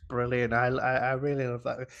 it's brilliant. I really love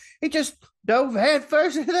that. He just dove head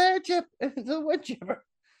first into the wood chipper.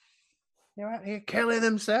 They're out here killing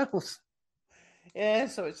themselves. Yeah,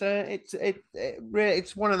 so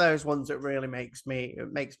it's one of those ones that really makes me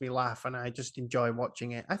laugh, and I just enjoy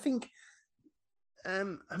watching it. I think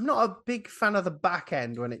I'm not a big fan of the back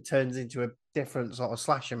end when it turns into a different sort of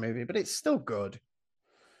slasher movie, but it's still good.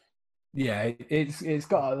 Yeah, it's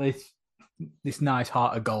got this nice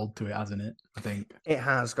heart of gold to it, hasn't it? I think It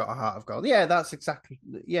has got a heart of gold. Yeah, that's exactly.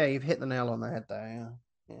 Yeah, you've hit the nail on the head there.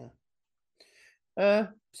 Yeah.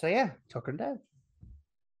 So yeah, Tucker and Dale.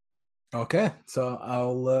 Okay, so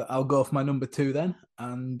I'll go for my number two then,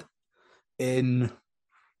 and in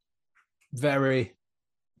very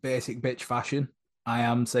basic bitch fashion, I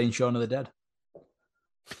am saying Shaun of the Dead.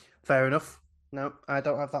 Fair enough. No, I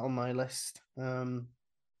don't have that on my list.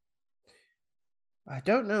 I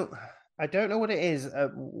don't know. I don't know what it is.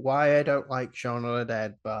 Why I don't like Shaun of the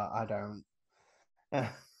Dead, but I don't.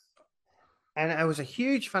 And I was a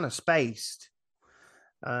huge fan of Spaced.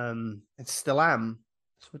 And still am.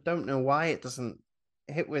 So I don't know why it doesn't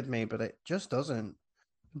hit with me, but it just doesn't.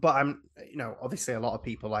 But I'm, obviously a lot of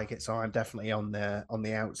people like it, so I'm definitely on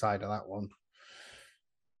the outside of that one.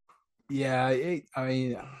 Yeah, I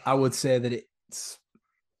mean, I would say that it's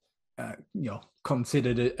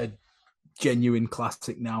considered a genuine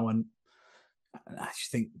classic now, and I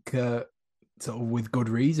just think sort of with good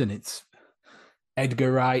reason. It's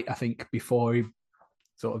Edgar Wright, I think, before he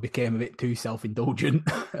sort of became a bit too self-indulgent,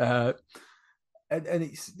 and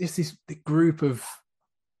it's just this group of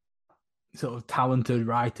sort of talented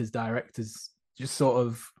writers, directors, just sort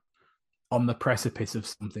of on the precipice of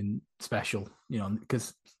something special,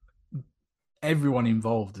 because everyone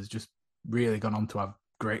involved has just really gone on to have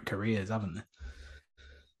great careers, haven't they?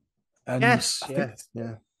 And Yes, I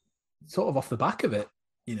think sort of off the back of it,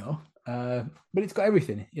 but it's got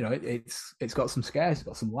everything. It's got some scares, it's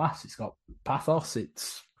got some laughs, it's got pathos,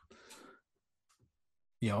 it's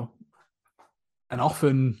and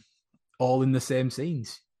often all in the same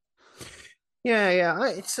scenes. Yeah.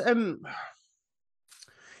 I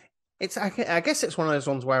guess it's one of those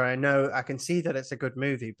ones where I know I can see that it's a good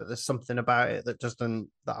movie, but there's something about it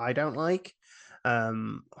that I don't like.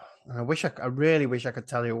 Um, I really wish I could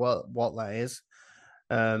tell you what that is.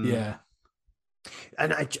 Yeah.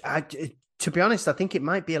 And to be honest, I think it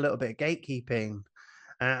might be a little bit of gatekeeping.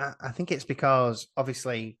 I think it's because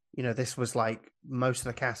obviously, this was like most of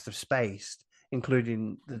the cast of Spaced,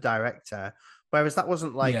 including the director, whereas that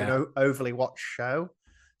wasn't like Yeah. an overly watched show.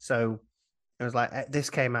 So it was like this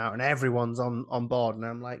came out and everyone's on board, and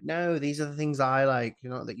I'm like, no, these are the things I like,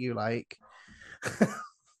 that you like.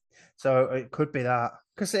 So it could be that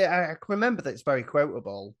because I can remember that it's very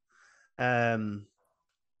quotable, and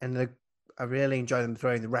I really enjoy them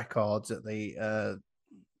throwing the records at the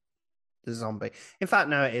zombie. In fact,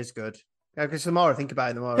 no, it is good because the more I think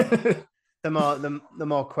about it, the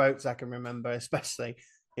more quotes I can remember. Especially,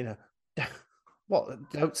 you know,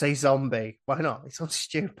 what? Don't say zombie. Why not? It's so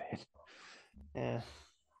stupid. Yeah,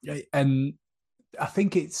 And I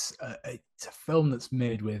think it's a film that's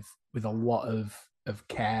made with a lot of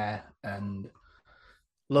care and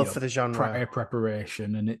love for the genre. prior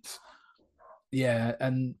preparation, and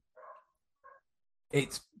and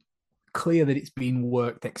it's clear that it's been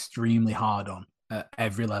worked extremely hard on at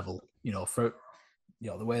every level. For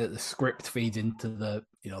the way that the script feeds into the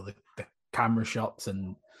the camera shots,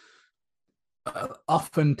 and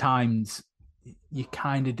oftentimes you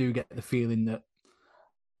kind of do get the feeling that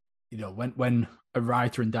when a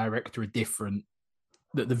writer and director are different,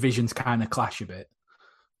 that the visions kind of clash a bit.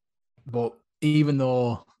 But even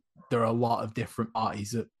though there are a lot of different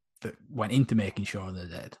parties that went into making Shaun of the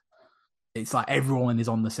Dead, it's like everyone is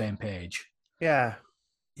on the same page. Yeah,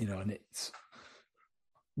 And it's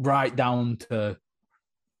right down to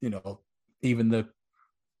even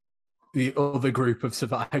the other group of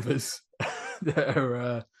survivors that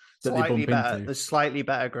are that they bump into. The slightly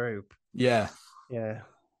better group. Yeah, yeah.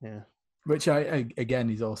 Which I again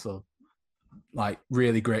is also like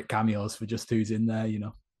really great cameos for just who's in there.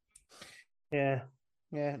 Yeah.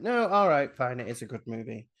 No, all right, fine. It is a good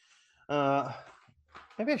movie.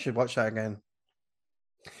 Maybe I should watch that again.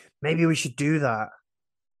 Maybe we should do that.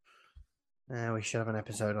 We should have an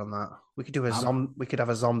episode on that. We could do we could have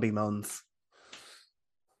a zombie month.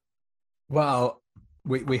 Well,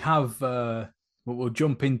 we have. We'll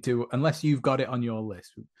jump into, unless you've got it on your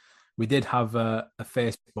list. We did have a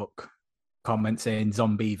Facebook comment saying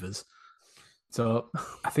Zombievers, so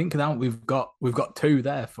I think now we've got two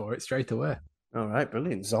there for it straight away. All right,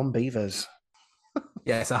 brilliant. Zombievers.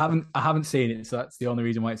 Yes, I haven't seen it, so that's the only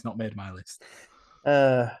reason why it's not made my list.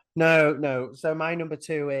 No. So my number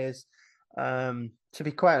 2 is, to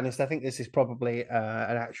be quite honest, I think this is probably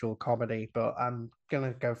an actual comedy, but I'm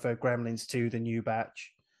gonna go for Gremlins 2: The New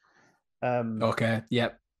Batch. Okay,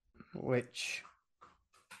 yep. Which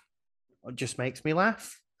just makes me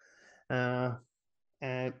laugh. Like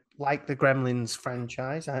the Gremlins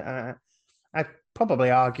franchise, I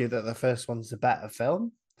probably argue that the first one's a better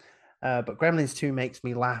film, but Gremlins 2 makes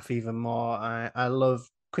me laugh even more. I love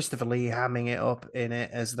Christopher Lee hamming it up in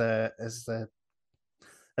it as the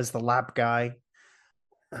lab guy.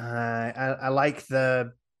 I like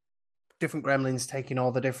the different gremlins taking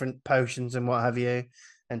all the different potions and what have you,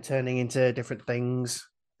 and turning into different things.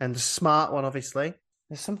 And the smart one, obviously.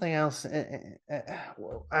 There's something else.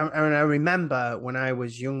 I remember when I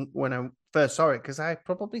was young, when I first saw it, because I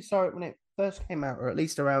probably saw it when it first came out, or at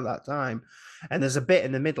least around that time. And there's a bit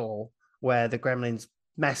in the middle where the gremlins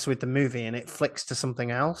mess with the movie and it flicks to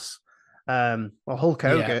something else. Hulk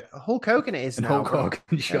Hogan. Yeah. Hulk Hogan it is and now. Hulk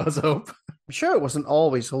Hogan shows up. I'm sure it wasn't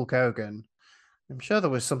always Hulk Hogan. I'm sure there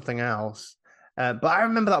was something else. But I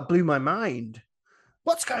remember that blew my mind.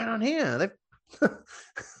 What's going on here?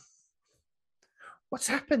 What's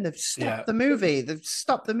happened? They've stopped the movie. They've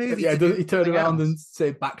stopped the movie. Yeah, he turned around and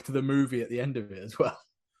say back to the movie at the end of it as well.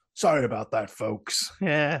 Sorry about that, folks.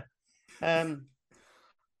 Yeah.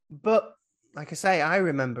 But like I say, I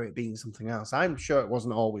remember it being something else. I'm sure it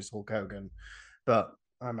wasn't always Hulk Hogan, but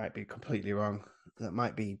I might be completely wrong. That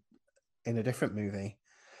might be in a different movie.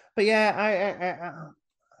 But yeah,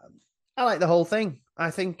 I like the whole thing. I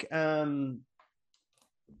think I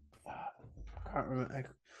can't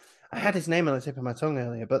remember. I had his name on the tip of my tongue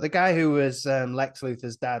earlier, but the guy who was Lex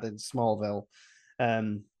Luthor's dad in Smallville,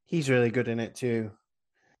 he's really good in it too.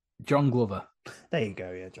 John Glover. There you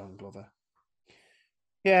go. Yeah, John Glover.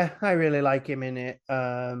 Yeah, I really like him in it.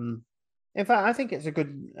 In fact, I think it's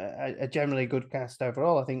a generally good cast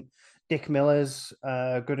overall. I think Dick Miller's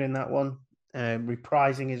good in that one,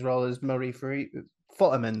 reprising his role as Murray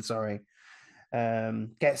Futterman.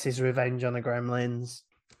 Gets his revenge on the Gremlins.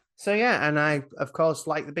 So yeah, and I of course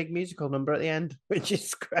like the big musical number at the end, which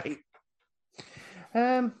is great.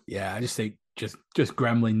 Yeah, I just think just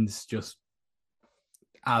Gremlins just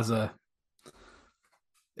as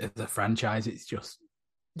as a franchise, it's just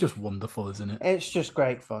wonderful, isn't it? It's just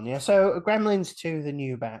great fun. Yeah. So Gremlins 2, the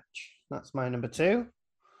new batch. That's my number 2.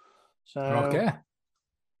 So Okay.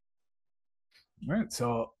 Right.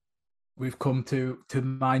 So we've come to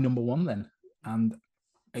my number 1 then. And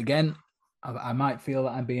again, I might feel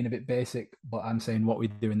that I'm being a bit basic, but I'm saying What We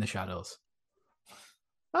Do in the Shadows.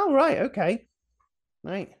 oh right, okay.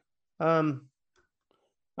 Right. I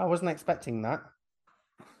wasn't expecting that.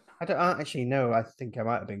 I don't actually know. I think I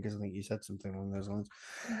might have been because I think you said something along those lines.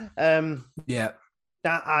 Yeah.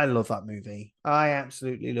 That I love that movie. I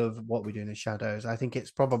absolutely love What We Do in the Shadows. I think it's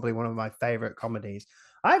probably one of my favorite comedies.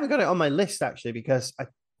 I haven't got it on my list actually because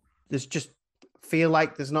there's just feel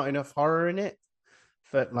like there's not enough horror in it.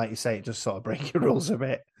 But like you say, it just sort of break your rules a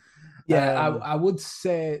bit. Yeah, I would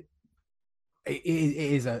say it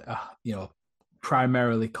is a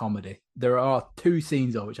primarily comedy. There are 2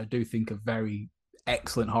 scenes though which I do think are very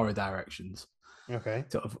excellent horror directions. Okay.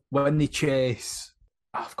 Sort of when they chase,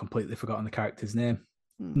 I've completely forgotten the character's name.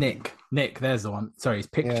 Nick, there's the one. Sorry, his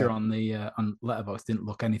picture on the on Letterboxd didn't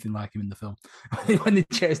look anything like him in the film. When they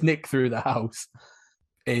chase Nick through the house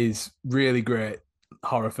is really great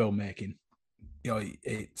horror filmmaking. You know,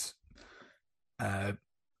 it's that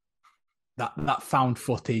found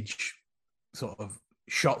footage sort of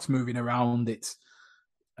shots moving around. It's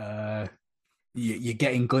you're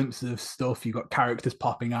getting glimpses of stuff. You've got characters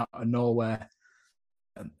popping out of nowhere,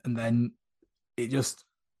 and then it just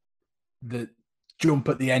the jump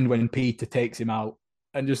at the end when Peter takes him out,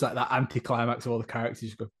 and just like that anticlimax of all the characters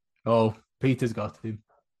just go, "Oh, Peter's got him.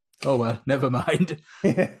 Oh well, never mind."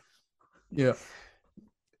 Yeah,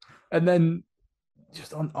 and then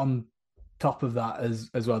just on top of that as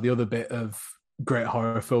well, the other bit of great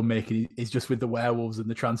horror filmmaking is just with the werewolves and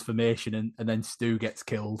the transformation, and then Stu gets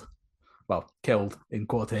killed. Well, killed in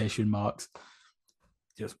quotation marks.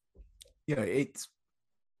 Just it's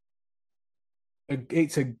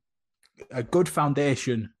a good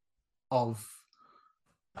foundation of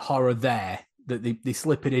horror there that they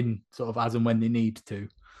slip it in sort of as and when they need to,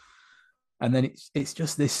 and then it's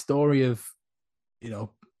just this story of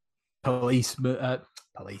policemen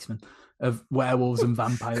of werewolves and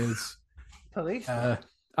vampires. Policemen.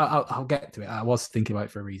 I'll get to it. I was thinking about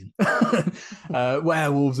it for a reason.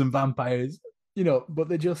 Werewolves and vampires, but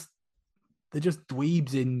they're just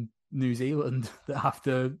dweebs in New Zealand that have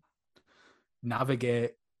to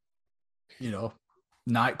navigate,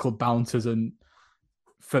 nightclub bouncers and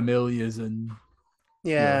familiars and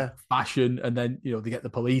fashion, and then they get the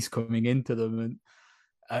police coming into them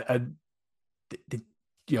and they,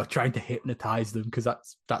 trying to hypnotize them because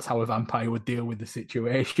that's how a vampire would deal with the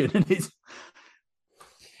situation,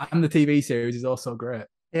 and the TV series is also great.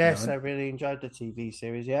 Yes, I really enjoyed the TV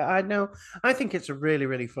series. Yeah, I know. I think it's a really,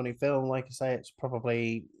 really funny film. Like I say, it's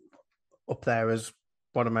probably up there as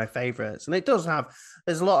one of my favorites. And it does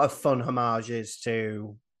there's a lot of fun homages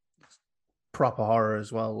to proper horror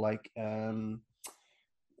as well. Like when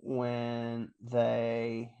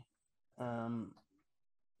they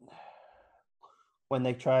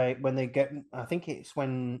get, I think it's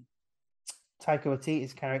when Taika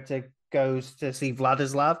Waititi's character goes to see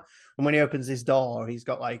Vladislav, and when he opens his door, he's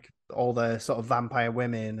got like all the sort of vampire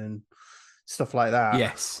women and stuff like that.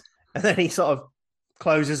 Yes. And then he sort of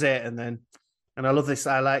closes it, and I love this.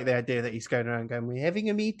 I like the idea that he's going around going, "We're having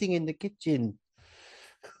a meeting in the kitchen."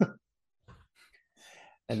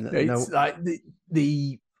 And it's like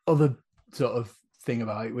the other sort of thing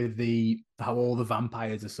about it with how all the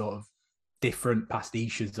vampires are sort of different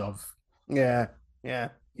pastiches of yeah.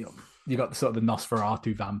 You got the sort of the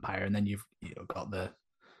Nosferatu vampire, and then you've got the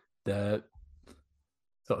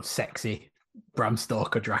sort of sexy Bram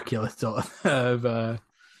Stoker Dracula sort of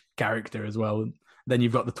character as well. And then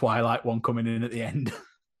you've got the Twilight one coming in at the end.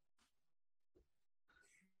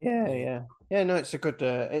 Yeah. No, it's a good.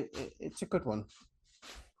 It's a good one.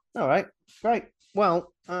 All right, great.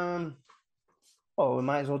 Well, we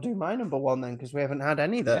might as well do my number 1 then, because we haven't had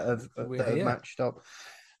any that have matched up.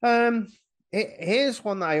 Here's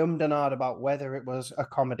one that I and ahed about whether it was a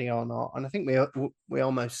comedy or not, and I think we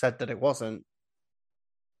almost said that it wasn't.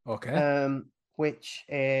 Okay. Which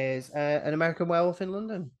is An American Werewolf in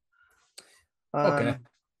London. Okay.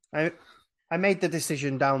 I made the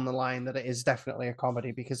decision down the line that it is definitely a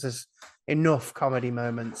comedy because there's enough comedy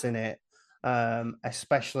moments in it,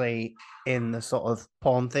 especially in the sort of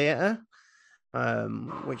porn theater,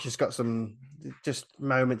 which has got some just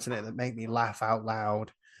moments in it that make me laugh out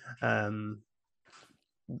loud.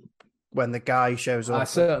 When the guy shows up, I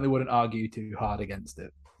certainly wouldn't argue too hard against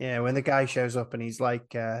it. Yeah, when the guy shows up and he's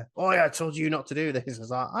like, "Oh yeah, I told you not to do this." I was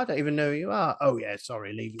like, "I don't even know who you are." "Oh yeah,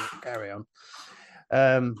 sorry, leave you, carry on."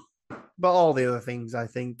 But all the other things, I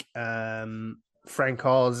think, Frank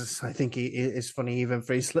Oz, I think he is funny even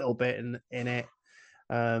for his little bit in it.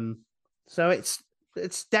 Um, so it's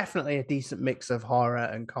definitely a decent mix of horror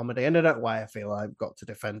and comedy, and I don't know why I feel I've got to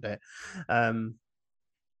defend it. Um,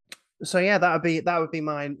 so yeah, that would be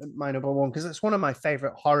my number one because it's one of my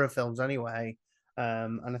favorite horror films anyway,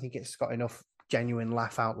 and I think it's got enough genuine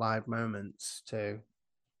laugh out loud moments to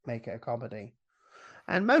make it a comedy,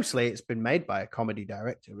 and mostly it's been made by a comedy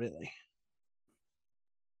director, really.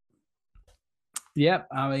 Yeah,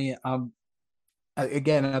 I mean,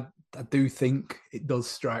 again, I do think it does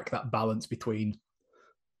strike that balance between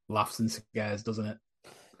laughs and scares, doesn't it?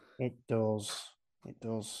 It does. It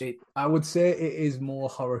does. I would say it is more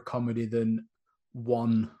horror comedy than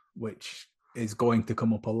one, which is going to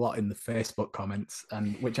come up a lot in the Facebook comments,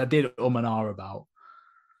 and which I did and ah about.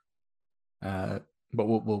 But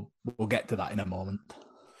we'll get to that in a moment.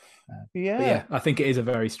 But Yeah. yeah, I think it is a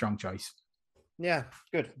very strong choice. Yeah.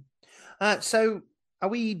 Good. So are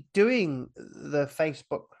we doing the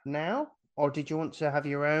Facebook now, or did you want to have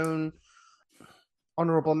your own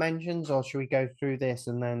honorable mentions, or should we go through this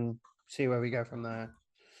and then see where we go from there?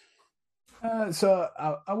 So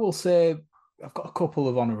I will say I've got a couple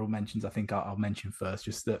of honourable mentions. I think I'll mention first,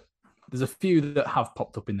 just that there's a few that have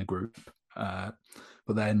popped up in the group, but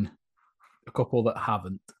then a couple that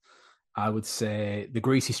haven't. I would say the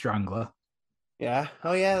Greasy Strangler. Yeah.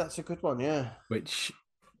 Oh, yeah, that's a good one. Yeah. Which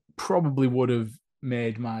probably would have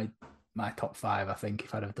made my top five, I think,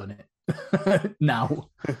 if I'd have done it now,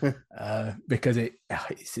 because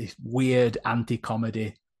it's this weird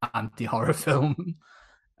anti-comedy, anti-horror film,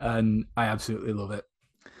 and I absolutely love it.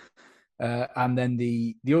 And then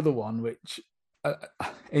the other one, which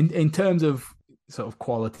in terms of sort of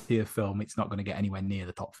quality of film, it's not going to get anywhere near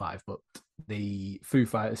the top five, but the Foo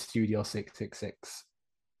Fighters Studio 666,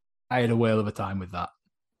 I had a whale of a time with that.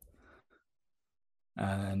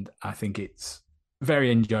 And I think it's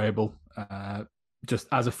very enjoyable, just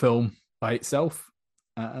as a film by itself.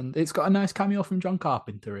 And it's got a nice cameo from John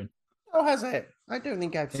Carpenter in. Oh, has it? I don't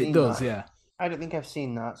think I've seen it does, that. yeah. I don't think I've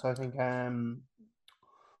seen that, so I think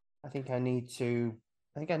I need to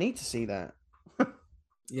see that.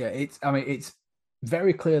 Yeah, it's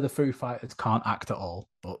very clear the Foo Fighters can't act at all,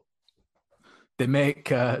 but they make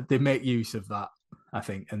use of that, I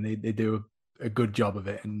think, and they do a good job of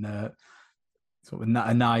it, and sort of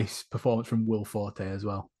a nice performance from Will Forte as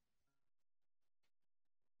well.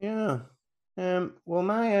 Yeah. Well,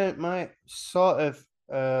 my sort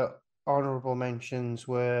of honorable mentions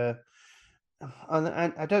were, and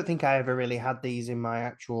I don't think I ever really had these in my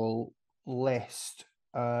actual list.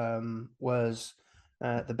 Was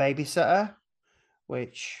The Babysitter,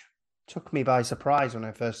 which took me by surprise when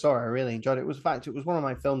I first saw it. I really enjoyed it. It was one of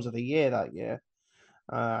my films of the year that year.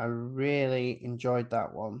 I really enjoyed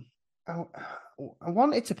that one. I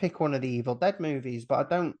wanted to pick one of the Evil Dead movies, but I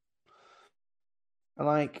don't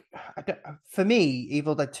like. For me,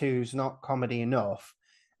 Evil Dead 2 is not comedy enough,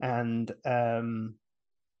 and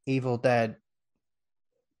Evil Dead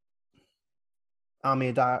Army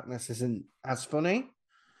of Darkness isn't as funny.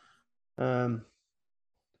 Um,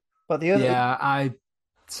 but the other, Yeah, I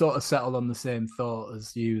sort of settled on the same thought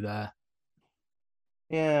as you there.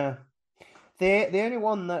 yeah, the only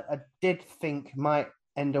one that I did think might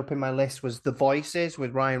end up in my list was The Voices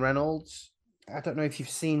with Ryan Reynolds. I don't know if you've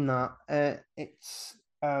seen that. It's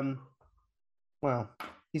well,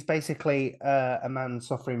 he's basically a man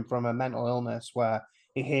suffering from a mental illness where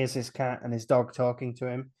he hears his cat and his dog talking to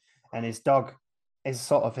him, and his dog is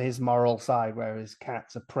sort of his moral side, where his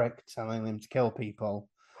cat's a prick telling him to kill people.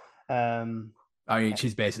 I mean,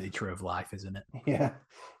 she's basically true of life, isn't it? Yeah,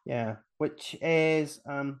 yeah. Which is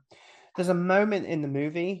there's a moment in the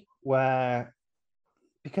movie where,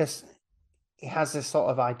 because he has this sort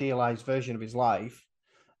of idealized version of his life,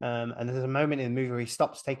 and there's a moment in the movie where he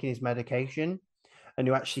stops taking his medication, and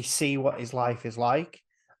you actually see what his life is like,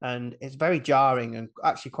 and it's very jarring and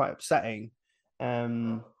actually quite upsetting,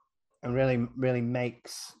 and really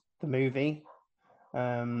makes the movie.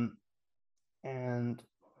 And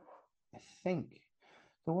I think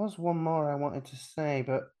there was one more I wanted to say,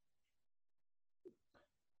 but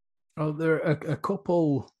well, there are a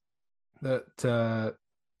couple that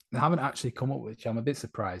haven't actually come up, which I'm a bit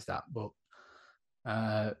surprised at, but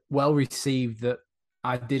well received, that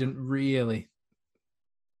I didn't really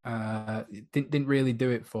didn't really do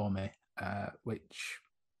it for me, which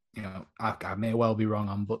I may well be wrong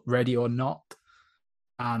on, but Ready or Not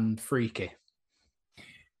and Freaky.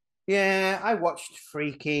 yeah, I watched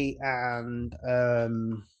Freaky and I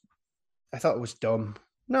thought it was dumb.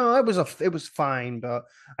 No, it was fine, but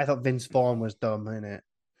I thought Vince Vaughn was dumb in it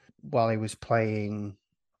while he was playing.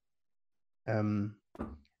 um,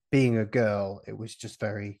 being a girl, it was just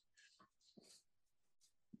very.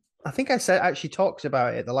 I think I said actually talked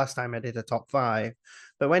about it the last time I did a top five,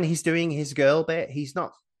 but when he's doing his girl bit, he's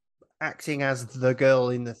not acting as the girl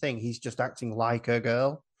in the thing. He's just acting like a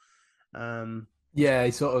girl. Which Yeah,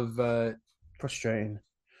 he's sort of frustrating.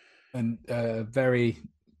 and very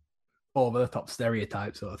over the top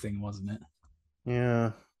stereotype sort of thing, wasn't it?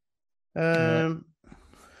 Yeah. Uh, Um,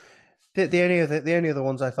 the only other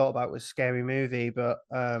ones I thought about was Scary Movie, but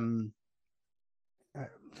they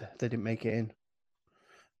didn't make it in.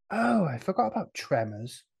 Oh, I forgot about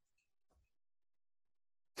Tremors.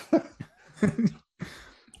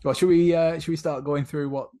 well, should we start going through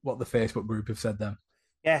what the Facebook group have said then?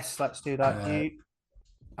 Yes, let's do that. Uh,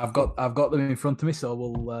 I've got them in front of me, so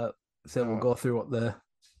we'll Oh, go through what the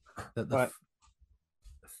right.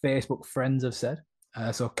 Facebook friends have said.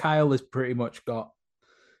 So Kyle has pretty much got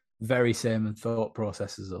very same thought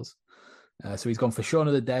process as us. So he's gone for Shaun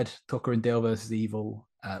of the Dead, Tucker and Dale versus Evil,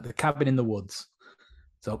 The Cabin in the Woods.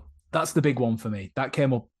 So that's the big one for me. That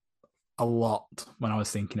came up a lot when I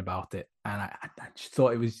was thinking about it, and I just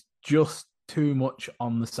thought it was just too much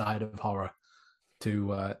on the side of horror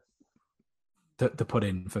to put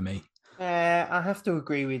in for me. I have to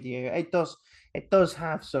agree with you. It does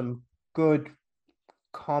have some good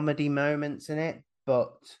comedy moments in it,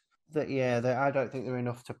 but I don't think they're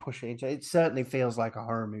enough to push it into. It certainly feels like a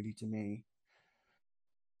horror movie to me.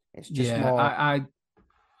 It's just Yeah, more. I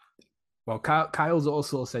well, Kyle's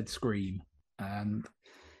also said Scream, and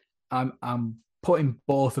I'm putting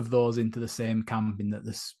both of those into the same camp in that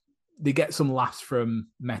they get some laughs from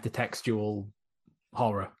metatextual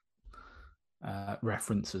horror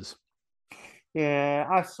references. Yeah,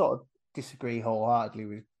 I sort of disagree wholeheartedly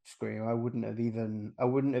with Scream. I wouldn't have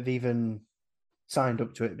even signed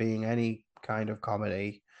up to it being any kind of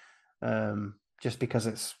comedy. Just because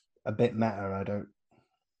it's a bit meta. I don't.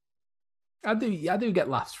 I do get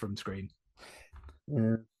laughs from Scream.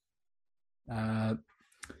 Yeah. Uh,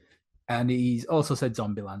 and he's also said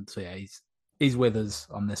Zombieland, so yeah, he's with us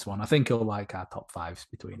on this one. I think he'll like our top fives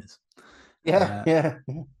between us. Yeah, yeah.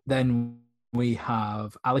 Then we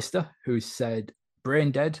have Alistair, who said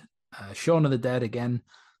Brain Dead, Shaun of the Dead again,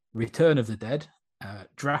 Return of the Dead,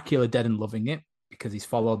 Dracula Dead and Loving It, because he's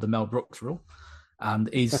followed the Mel Brooks rule. And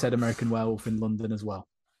he's said American Werewolf in London as well.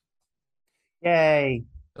 Yay.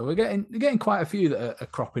 So we're getting quite a few that are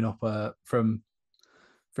cropping up from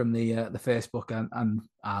the Facebook and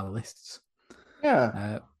our lists.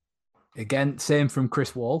 Yeah. Again, same from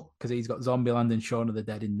Chris Wall, because he's got Zombieland and Shaun of the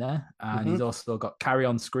Dead in there. And he's also got Carry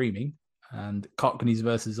On Screaming and Cockneys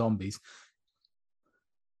versus Zombies.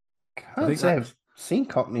 I Can't think say that. I've seen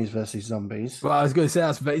Cockneys versus Zombies. Well, I was going to say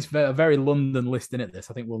it's a very London list in it. This,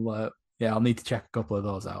 I think I'll need to check a couple of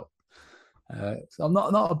those out. So I'm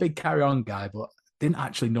not a big Carry On guy, but didn't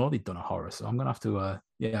actually know they'd done a horror, so I'm gonna have to I'm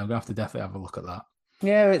gonna have to definitely have a look at that.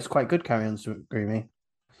 Yeah, it's quite good. Carry On Screaming.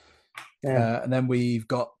 Yeah. And then we've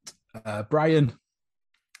got Brian,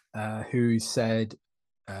 who said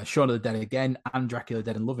Shaun of the Dead again and Dracula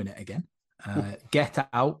Dead and Loving It again. Get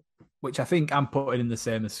Out, which I think I'm putting in the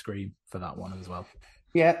same as Scream for that one as well.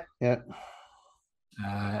 Yeah, yeah.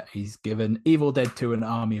 He's given Evil Dead 2 and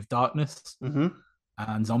Army of Darkness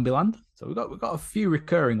and Zombieland. So we've got a few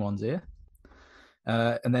recurring ones here.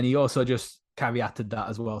 And then he also just caveated that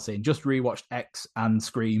as well, saying just rewatched X and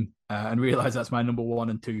Scream and realized that's my number 1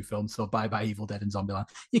 and 2 films. So bye Evil Dead and Zombieland.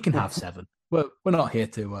 You can have 7. We're not here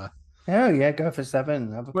to. Oh yeah, go for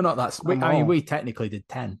 7. We're not that. We technically did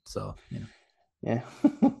 10. So you know.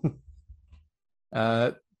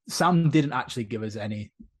 Yeah. Sam didn't actually give us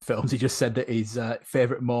any films. He just said that his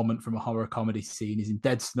favorite moment from a horror comedy scene is in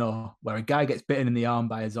Dead Snow, where a guy gets bitten in the arm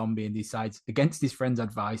by a zombie and decides, against his friend's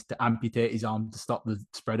advice, to amputate his arm to stop the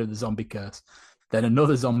spread of the zombie curse. Then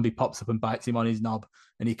another zombie pops up and bites him on his knob,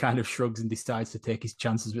 and he kind of shrugs and decides to take his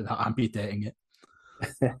chances without amputating it.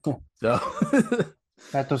 So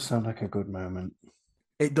that does sound like a good moment.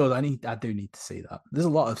 It does. I do need to see that. There's a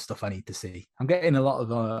lot of stuff I need to see. I'm getting a lot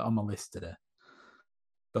of on my list today.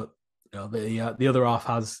 But the other half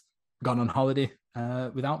has gone on holiday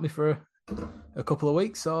without me for a couple of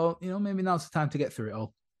weeks, so maybe now's the time to get through it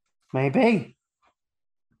all. Maybe.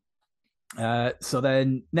 So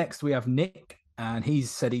then next we have Nick, and he's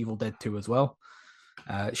said Evil Dead 2 as well.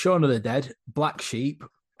 Shaun of the Dead, Black Sheep,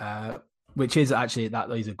 which is actually that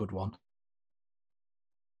is a good one.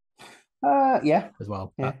 Yeah, as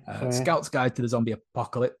well. Yeah, Scout's Guide to the Zombie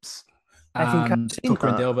Apocalypse. I think I've seen Tucker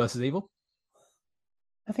and Dale versus Evil.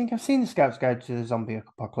 I think I've seen the Scout's Guide to the Zombie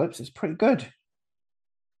Apocalypse. It's pretty good.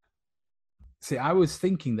 See, I was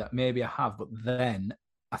thinking that maybe I have, but then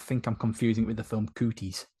I think I'm confusing it with the film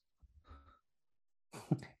Cooties.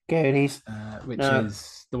 Goonies. which No,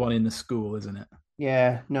 is the one in the school, isn't it?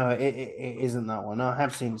 yeah, no, it isn't that one. No, I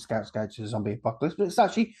have seen Scout Guide to the Zombie Apocalypse, but it's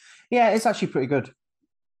actually, yeah, it's actually pretty good.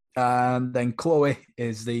 And then Chloe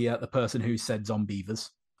is the person who said Zombievers.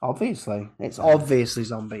 Obviously, it's Uh, obviously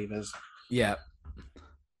Zombievers. yeah,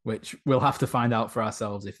 which we'll have to find out for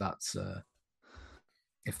ourselves if that's the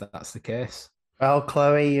case. Well,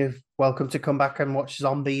 Chloe, you're welcome to come back and watch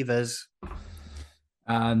Zombievers.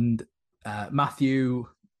 And Matthew,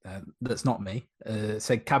 that's not me,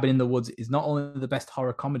 said Cabin in the Woods is not only the best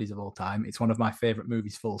horror comedies of all time, it's one of my favorite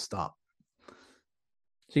movies, full stop.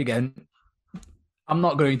 So again, I'm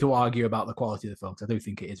not going to argue about the quality of the film because I do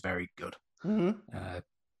think it is very good. Mm-hmm.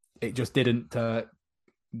 It just didn't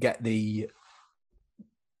get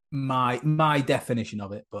my definition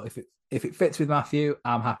of it, but if it fits with Matthew,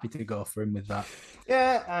 I'm happy to go for him with that.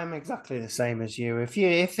 Yeah, I'm exactly the same as you. If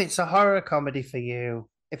it's a horror comedy for you,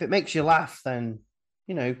 if it makes you laugh, then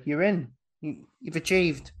you're in. You've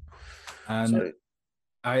achieved. And So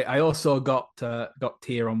I also got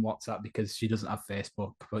Tia on WhatsApp because she doesn't have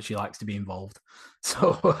Facebook, but she likes to be involved.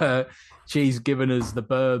 So she's given us the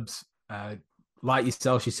Burbs. Like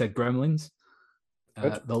yourself, she said Gremlins,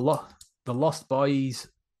 the Lost Boys,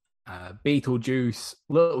 Beetlejuice,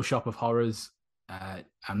 Little Shop of Horrors,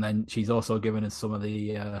 and then she's also given us some of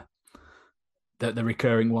the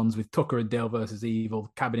recurring ones with Tucker and Dale versus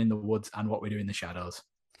Evil, Cabin in the Woods, and What We Do in the Shadows.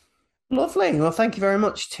 lovely. Well, thank you very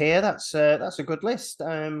much, Tia. That's a good list.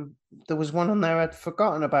 There was one on there I'd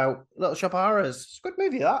forgotten about. Little Shop of Horrors. It's a good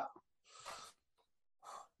movie, that.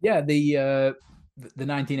 Yeah, the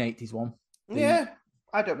 1980s one. Yeah,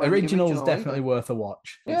 I don't mind. Original is definitely worth a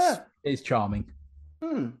watch. Yeah, it's charming.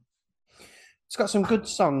 It's got some good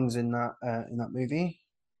songs in that movie.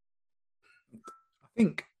 I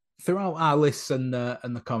think throughout our lists and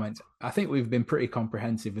the comments, I think we've been pretty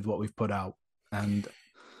comprehensive with what we've put out, and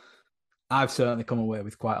I've certainly come away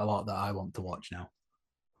with quite a lot that I want to watch now.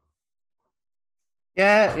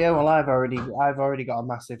 Yeah. Well, I've already got a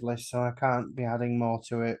massive list, so I can't be adding more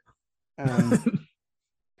to it.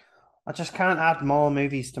 I just can't add more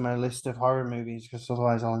movies to my list of horror movies because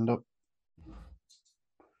otherwise I'll end up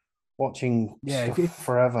watching stuff if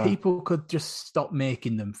forever. People could just stop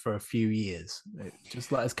making them for a few years.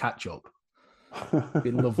 Just let us catch up. It'd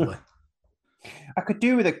be lovely. I could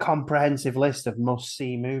do with a comprehensive list of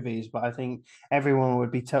must-see movies, but I think everyone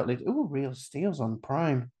would be totally. Ooh, Real Steel's on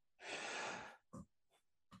Prime.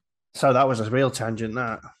 So that was a real tangent.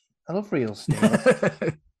 That I love Real Steel.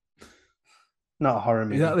 Not a horror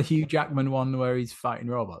movie. Is that the Hugh Jackman one where he's fighting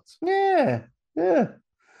robots? Yeah. Well,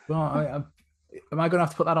 am I going to have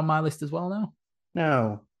to put that on my list as well now?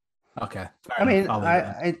 No. Okay. I mean,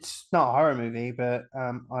 it's not a horror movie, but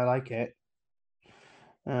I like it.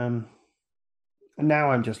 And now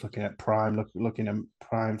I'm just looking at Prime, looking at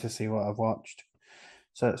Prime to see what I've watched.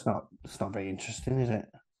 So it's not very interesting, is it?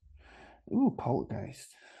 Ooh, Poltergeist.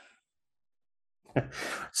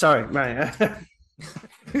 Sorry, right.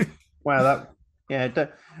 Wow,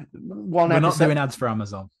 We're not doing ads for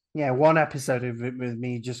Amazon. Yeah, one episode of it with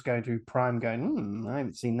me just going through Prime, going, I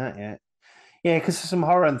haven't seen that yet. Yeah, because there's some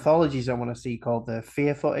horror anthologies I want to see called the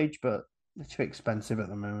Fear Footage, but they're too expensive at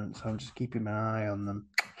the moment, so I'm just keeping my eye on them.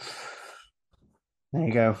 There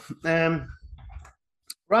you go.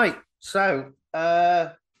 Right, so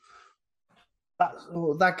I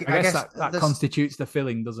guess that constitutes the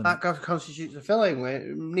filling, doesn't it? That constitutes the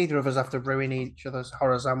filling. Neither of us have to ruin each other's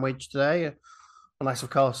horror sandwich today, unless, of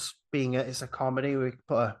course, it's a comedy, we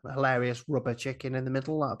put a hilarious rubber chicken in the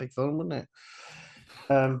middle. That'd be fun, wouldn't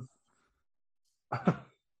it?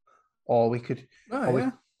 Or we could,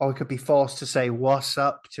 or we could be forced to say "what's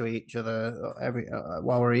up" to each other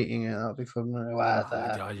while we're eating it. That'd be fun.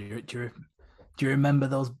 Do you remember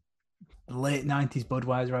those late 90s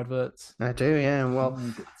Budweiser adverts? I do, yeah. Well,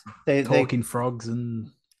 talking frogs, and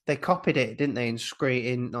they copied it, didn't they? In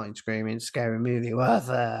Scary Movie.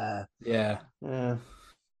 Yeah.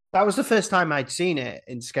 That was the first time I'd seen it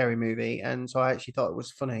in Scary Movie, and so I actually thought it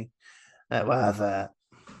was funny. Yeah.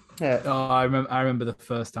 Oh, I remember the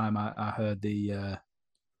first time I heard the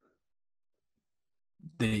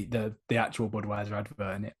actual Budweiser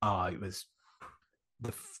advert, and it was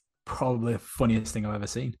probably the funniest thing I've ever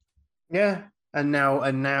seen. Yeah, and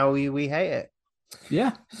now we hate it.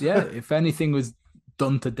 Yeah. If anything was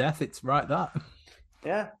done to death, it's right that.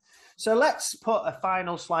 Yeah. So let's put a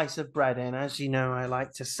final slice of bread in. As you know, I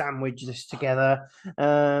like to sandwich this together.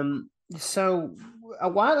 So a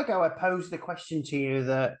while ago, I posed the question to you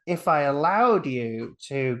that if I allowed you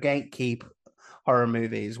to gatekeep horror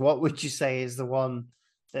movies, what would you say is the one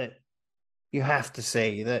that you have to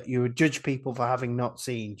see, that you would judge people for having not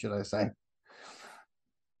seen, should I say?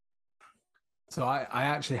 So I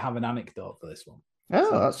actually have an anecdote for this one. Oh,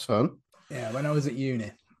 So, that's fun. yeah, when I was at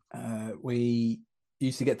uni, we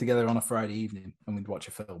used to get together on a Friday evening and we'd watch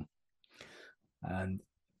a film. And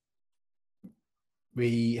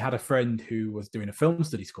we had a friend who was doing a film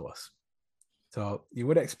studies course. So you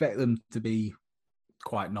would expect them to be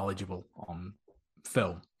quite knowledgeable on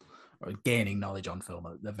film or gaining knowledge on film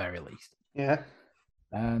at the very least. Yeah.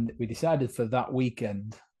 And we decided for that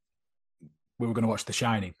weekend we were going to watch The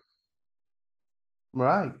Shining.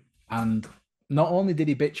 Right. And not only did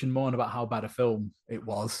he bitch and moan about how bad a film it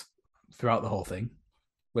was throughout the whole thing,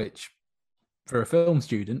 which for a film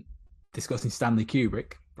student discussing Stanley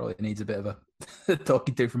Kubrick probably needs a bit of a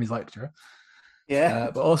talking to from his lecturer.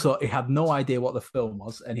 Yeah. But also, he had no idea what the film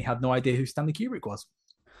was, and he had no idea who Stanley Kubrick was.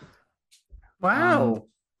 Wow.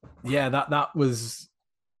 And yeah, that was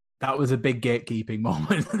a big gatekeeping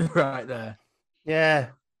moment right there. Yeah.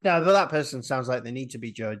 No, but that person sounds like they need to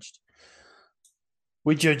be judged.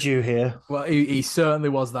 We judge you here. Well, he certainly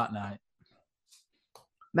was that night.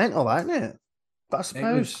 Mental, that, isn't it? But I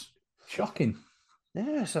suppose shocking.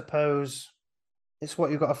 Yeah, I suppose it's what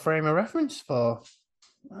you've got a frame of reference for.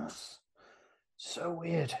 That's so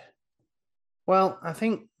weird. Well, I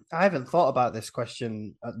think I haven't thought about this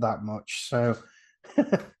question that much, so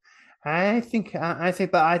I think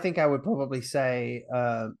I would probably say,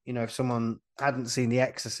 if someone hadn't seen The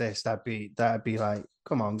Exorcist, that'd be like,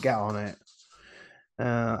 come on, get on it.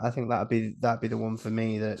 I think that'd be the one for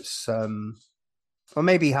me. That's or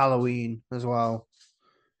maybe Halloween as well.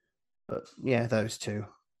 But yeah, those two.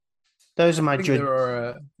 Those are my. I think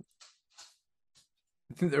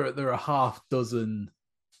there are a half dozen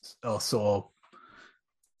or so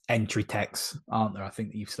entry texts, aren't there? I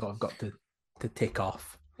think that you've sort of got to tick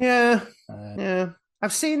off. Yeah, yeah.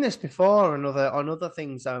 I've seen this before on other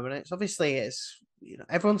things though, and it's obviously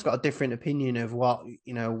everyone's got a different opinion of what you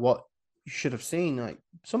should have seen. Like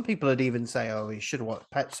some people would even say, "Oh, you should have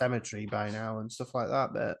watched Pet Sematary by now" and stuff like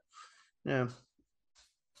that. But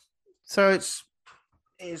so it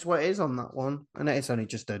is what it is on that one, and it's only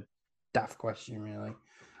just a daft question, really.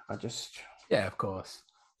 Yeah, of course.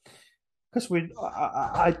 Because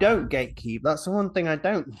I don't gatekeep. That's the one thing I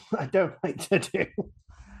don't like to do.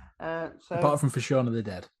 Apart from for Shaun of the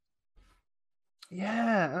Dead.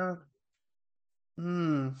 Yeah.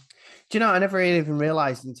 Do you know? I never really even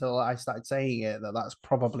realized until I started saying it that that's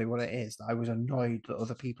probably what it is. That I was annoyed that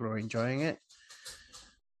other people are enjoying it.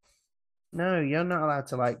 No, you're not allowed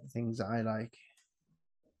to like the things that I like.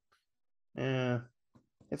 Yeah,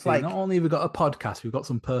 it's like not only have we got a podcast, we've got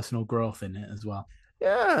some personal growth in it as well.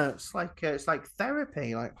 Yeah, it's like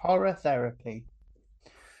therapy, like horror therapy.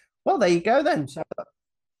 Well, there you go then. So,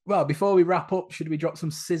 well, before we wrap up, should we drop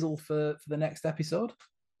some sizzle for the next episode?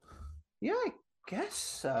 Yeah, I guess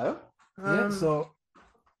so. So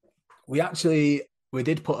we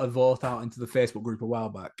did put a vote out into the Facebook group a while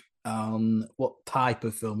back on what type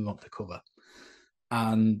of film we want to cover,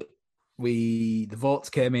 and the votes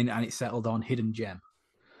came in and it settled on Hidden Gem.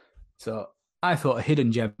 So I thought a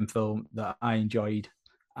hidden gem film that I enjoyed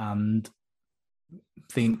and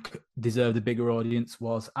think deserved a bigger audience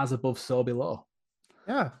was As Above, So Below.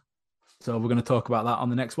 Yeah. So we're going to talk about that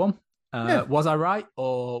on the next one. Was I right,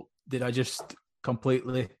 or did I just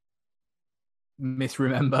completely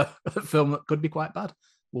misremember a film that could be quite bad?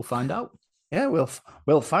 We'll find out. Yeah,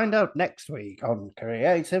 we'll find out next week on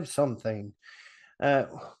Creative Something,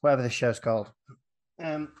 whatever the show's called.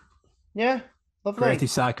 Yeah. Lovely. Creative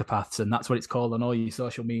Psychopaths, and that's what it's called on all your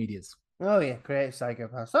social medias. Oh yeah, Creative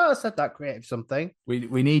Psychopaths. Oh, I said that, Creative Something.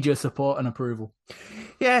 We need your support and approval.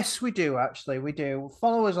 Yes, we do, actually. We do.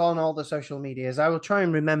 Follow us on all the social medias. I will try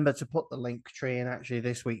and remember to put the link tree in actually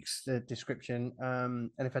this week's description. And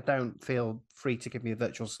if I don't, feel free to give me a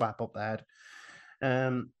virtual slap up the head.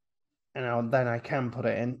 And then I can put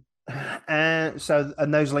it in. And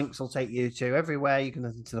those links will take you to everywhere you can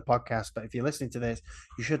listen to the podcast. But if you're listening to this,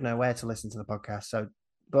 you should know where to listen to the podcast.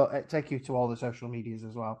 But it take you to all the social medias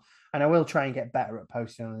as well. And I will try and get better at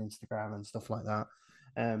posting on Instagram and stuff like that.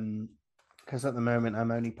 Because at the moment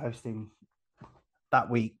I'm only posting that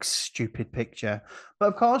week's stupid picture. But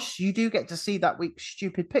of course, you do get to see that week's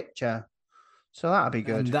stupid picture. So that'll be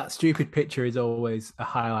good. And that stupid picture is always a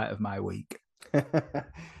highlight of my week.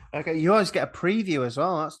 Okay, you always get a preview as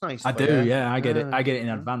well. That's nice. I do, yeah. I get it. I get it in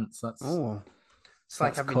advance. It's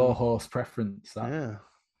like having co-host preference. That.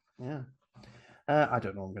 Yeah. I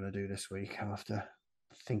don't know what I'm going to do this week. I'll have to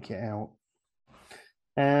think it out.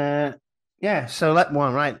 Yeah. So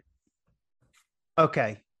right.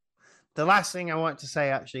 Okay. The last thing I want to say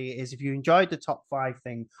actually is if you enjoyed the top 5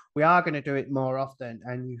 thing, we are going to do it more often,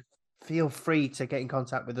 and you feel free to get in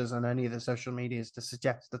contact with us on any of the social medias to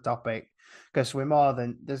suggest the topic, because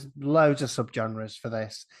there's loads of subgenres for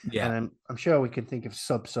this, Yeah. and I'm sure we can think of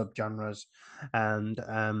subgenres, and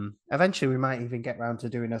eventually we might even get around to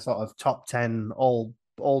doing a sort of top 10 all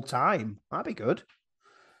time. That'd be good.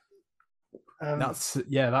 That'd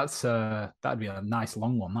be a nice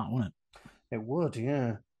long one, that wouldn't it? It would,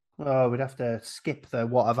 yeah. Oh, we'd have to skip the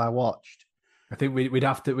what have I watched. I think we'd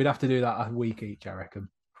have to do that a week each, I reckon.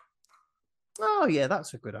 Oh yeah,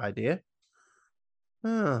 that's a good idea.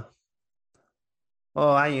 Oh,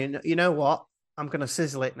 you know what? I'm gonna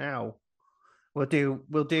sizzle it now. We'll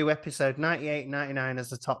do episode 98, 99 as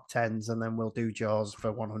the top tens, and then we'll do Jaws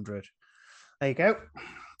for 100. There you go.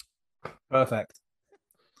 Perfect.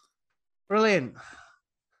 Brilliant.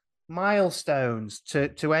 Milestones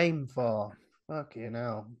to aim for. Fucking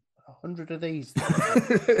hell. 100 of these.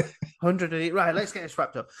 100 of these. Right, let's get this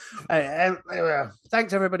wrapped up.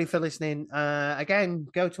 Thanks everybody for listening. Again,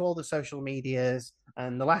 go to all the social medias,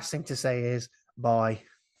 and the last thing to say is bye.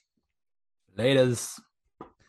 Laters.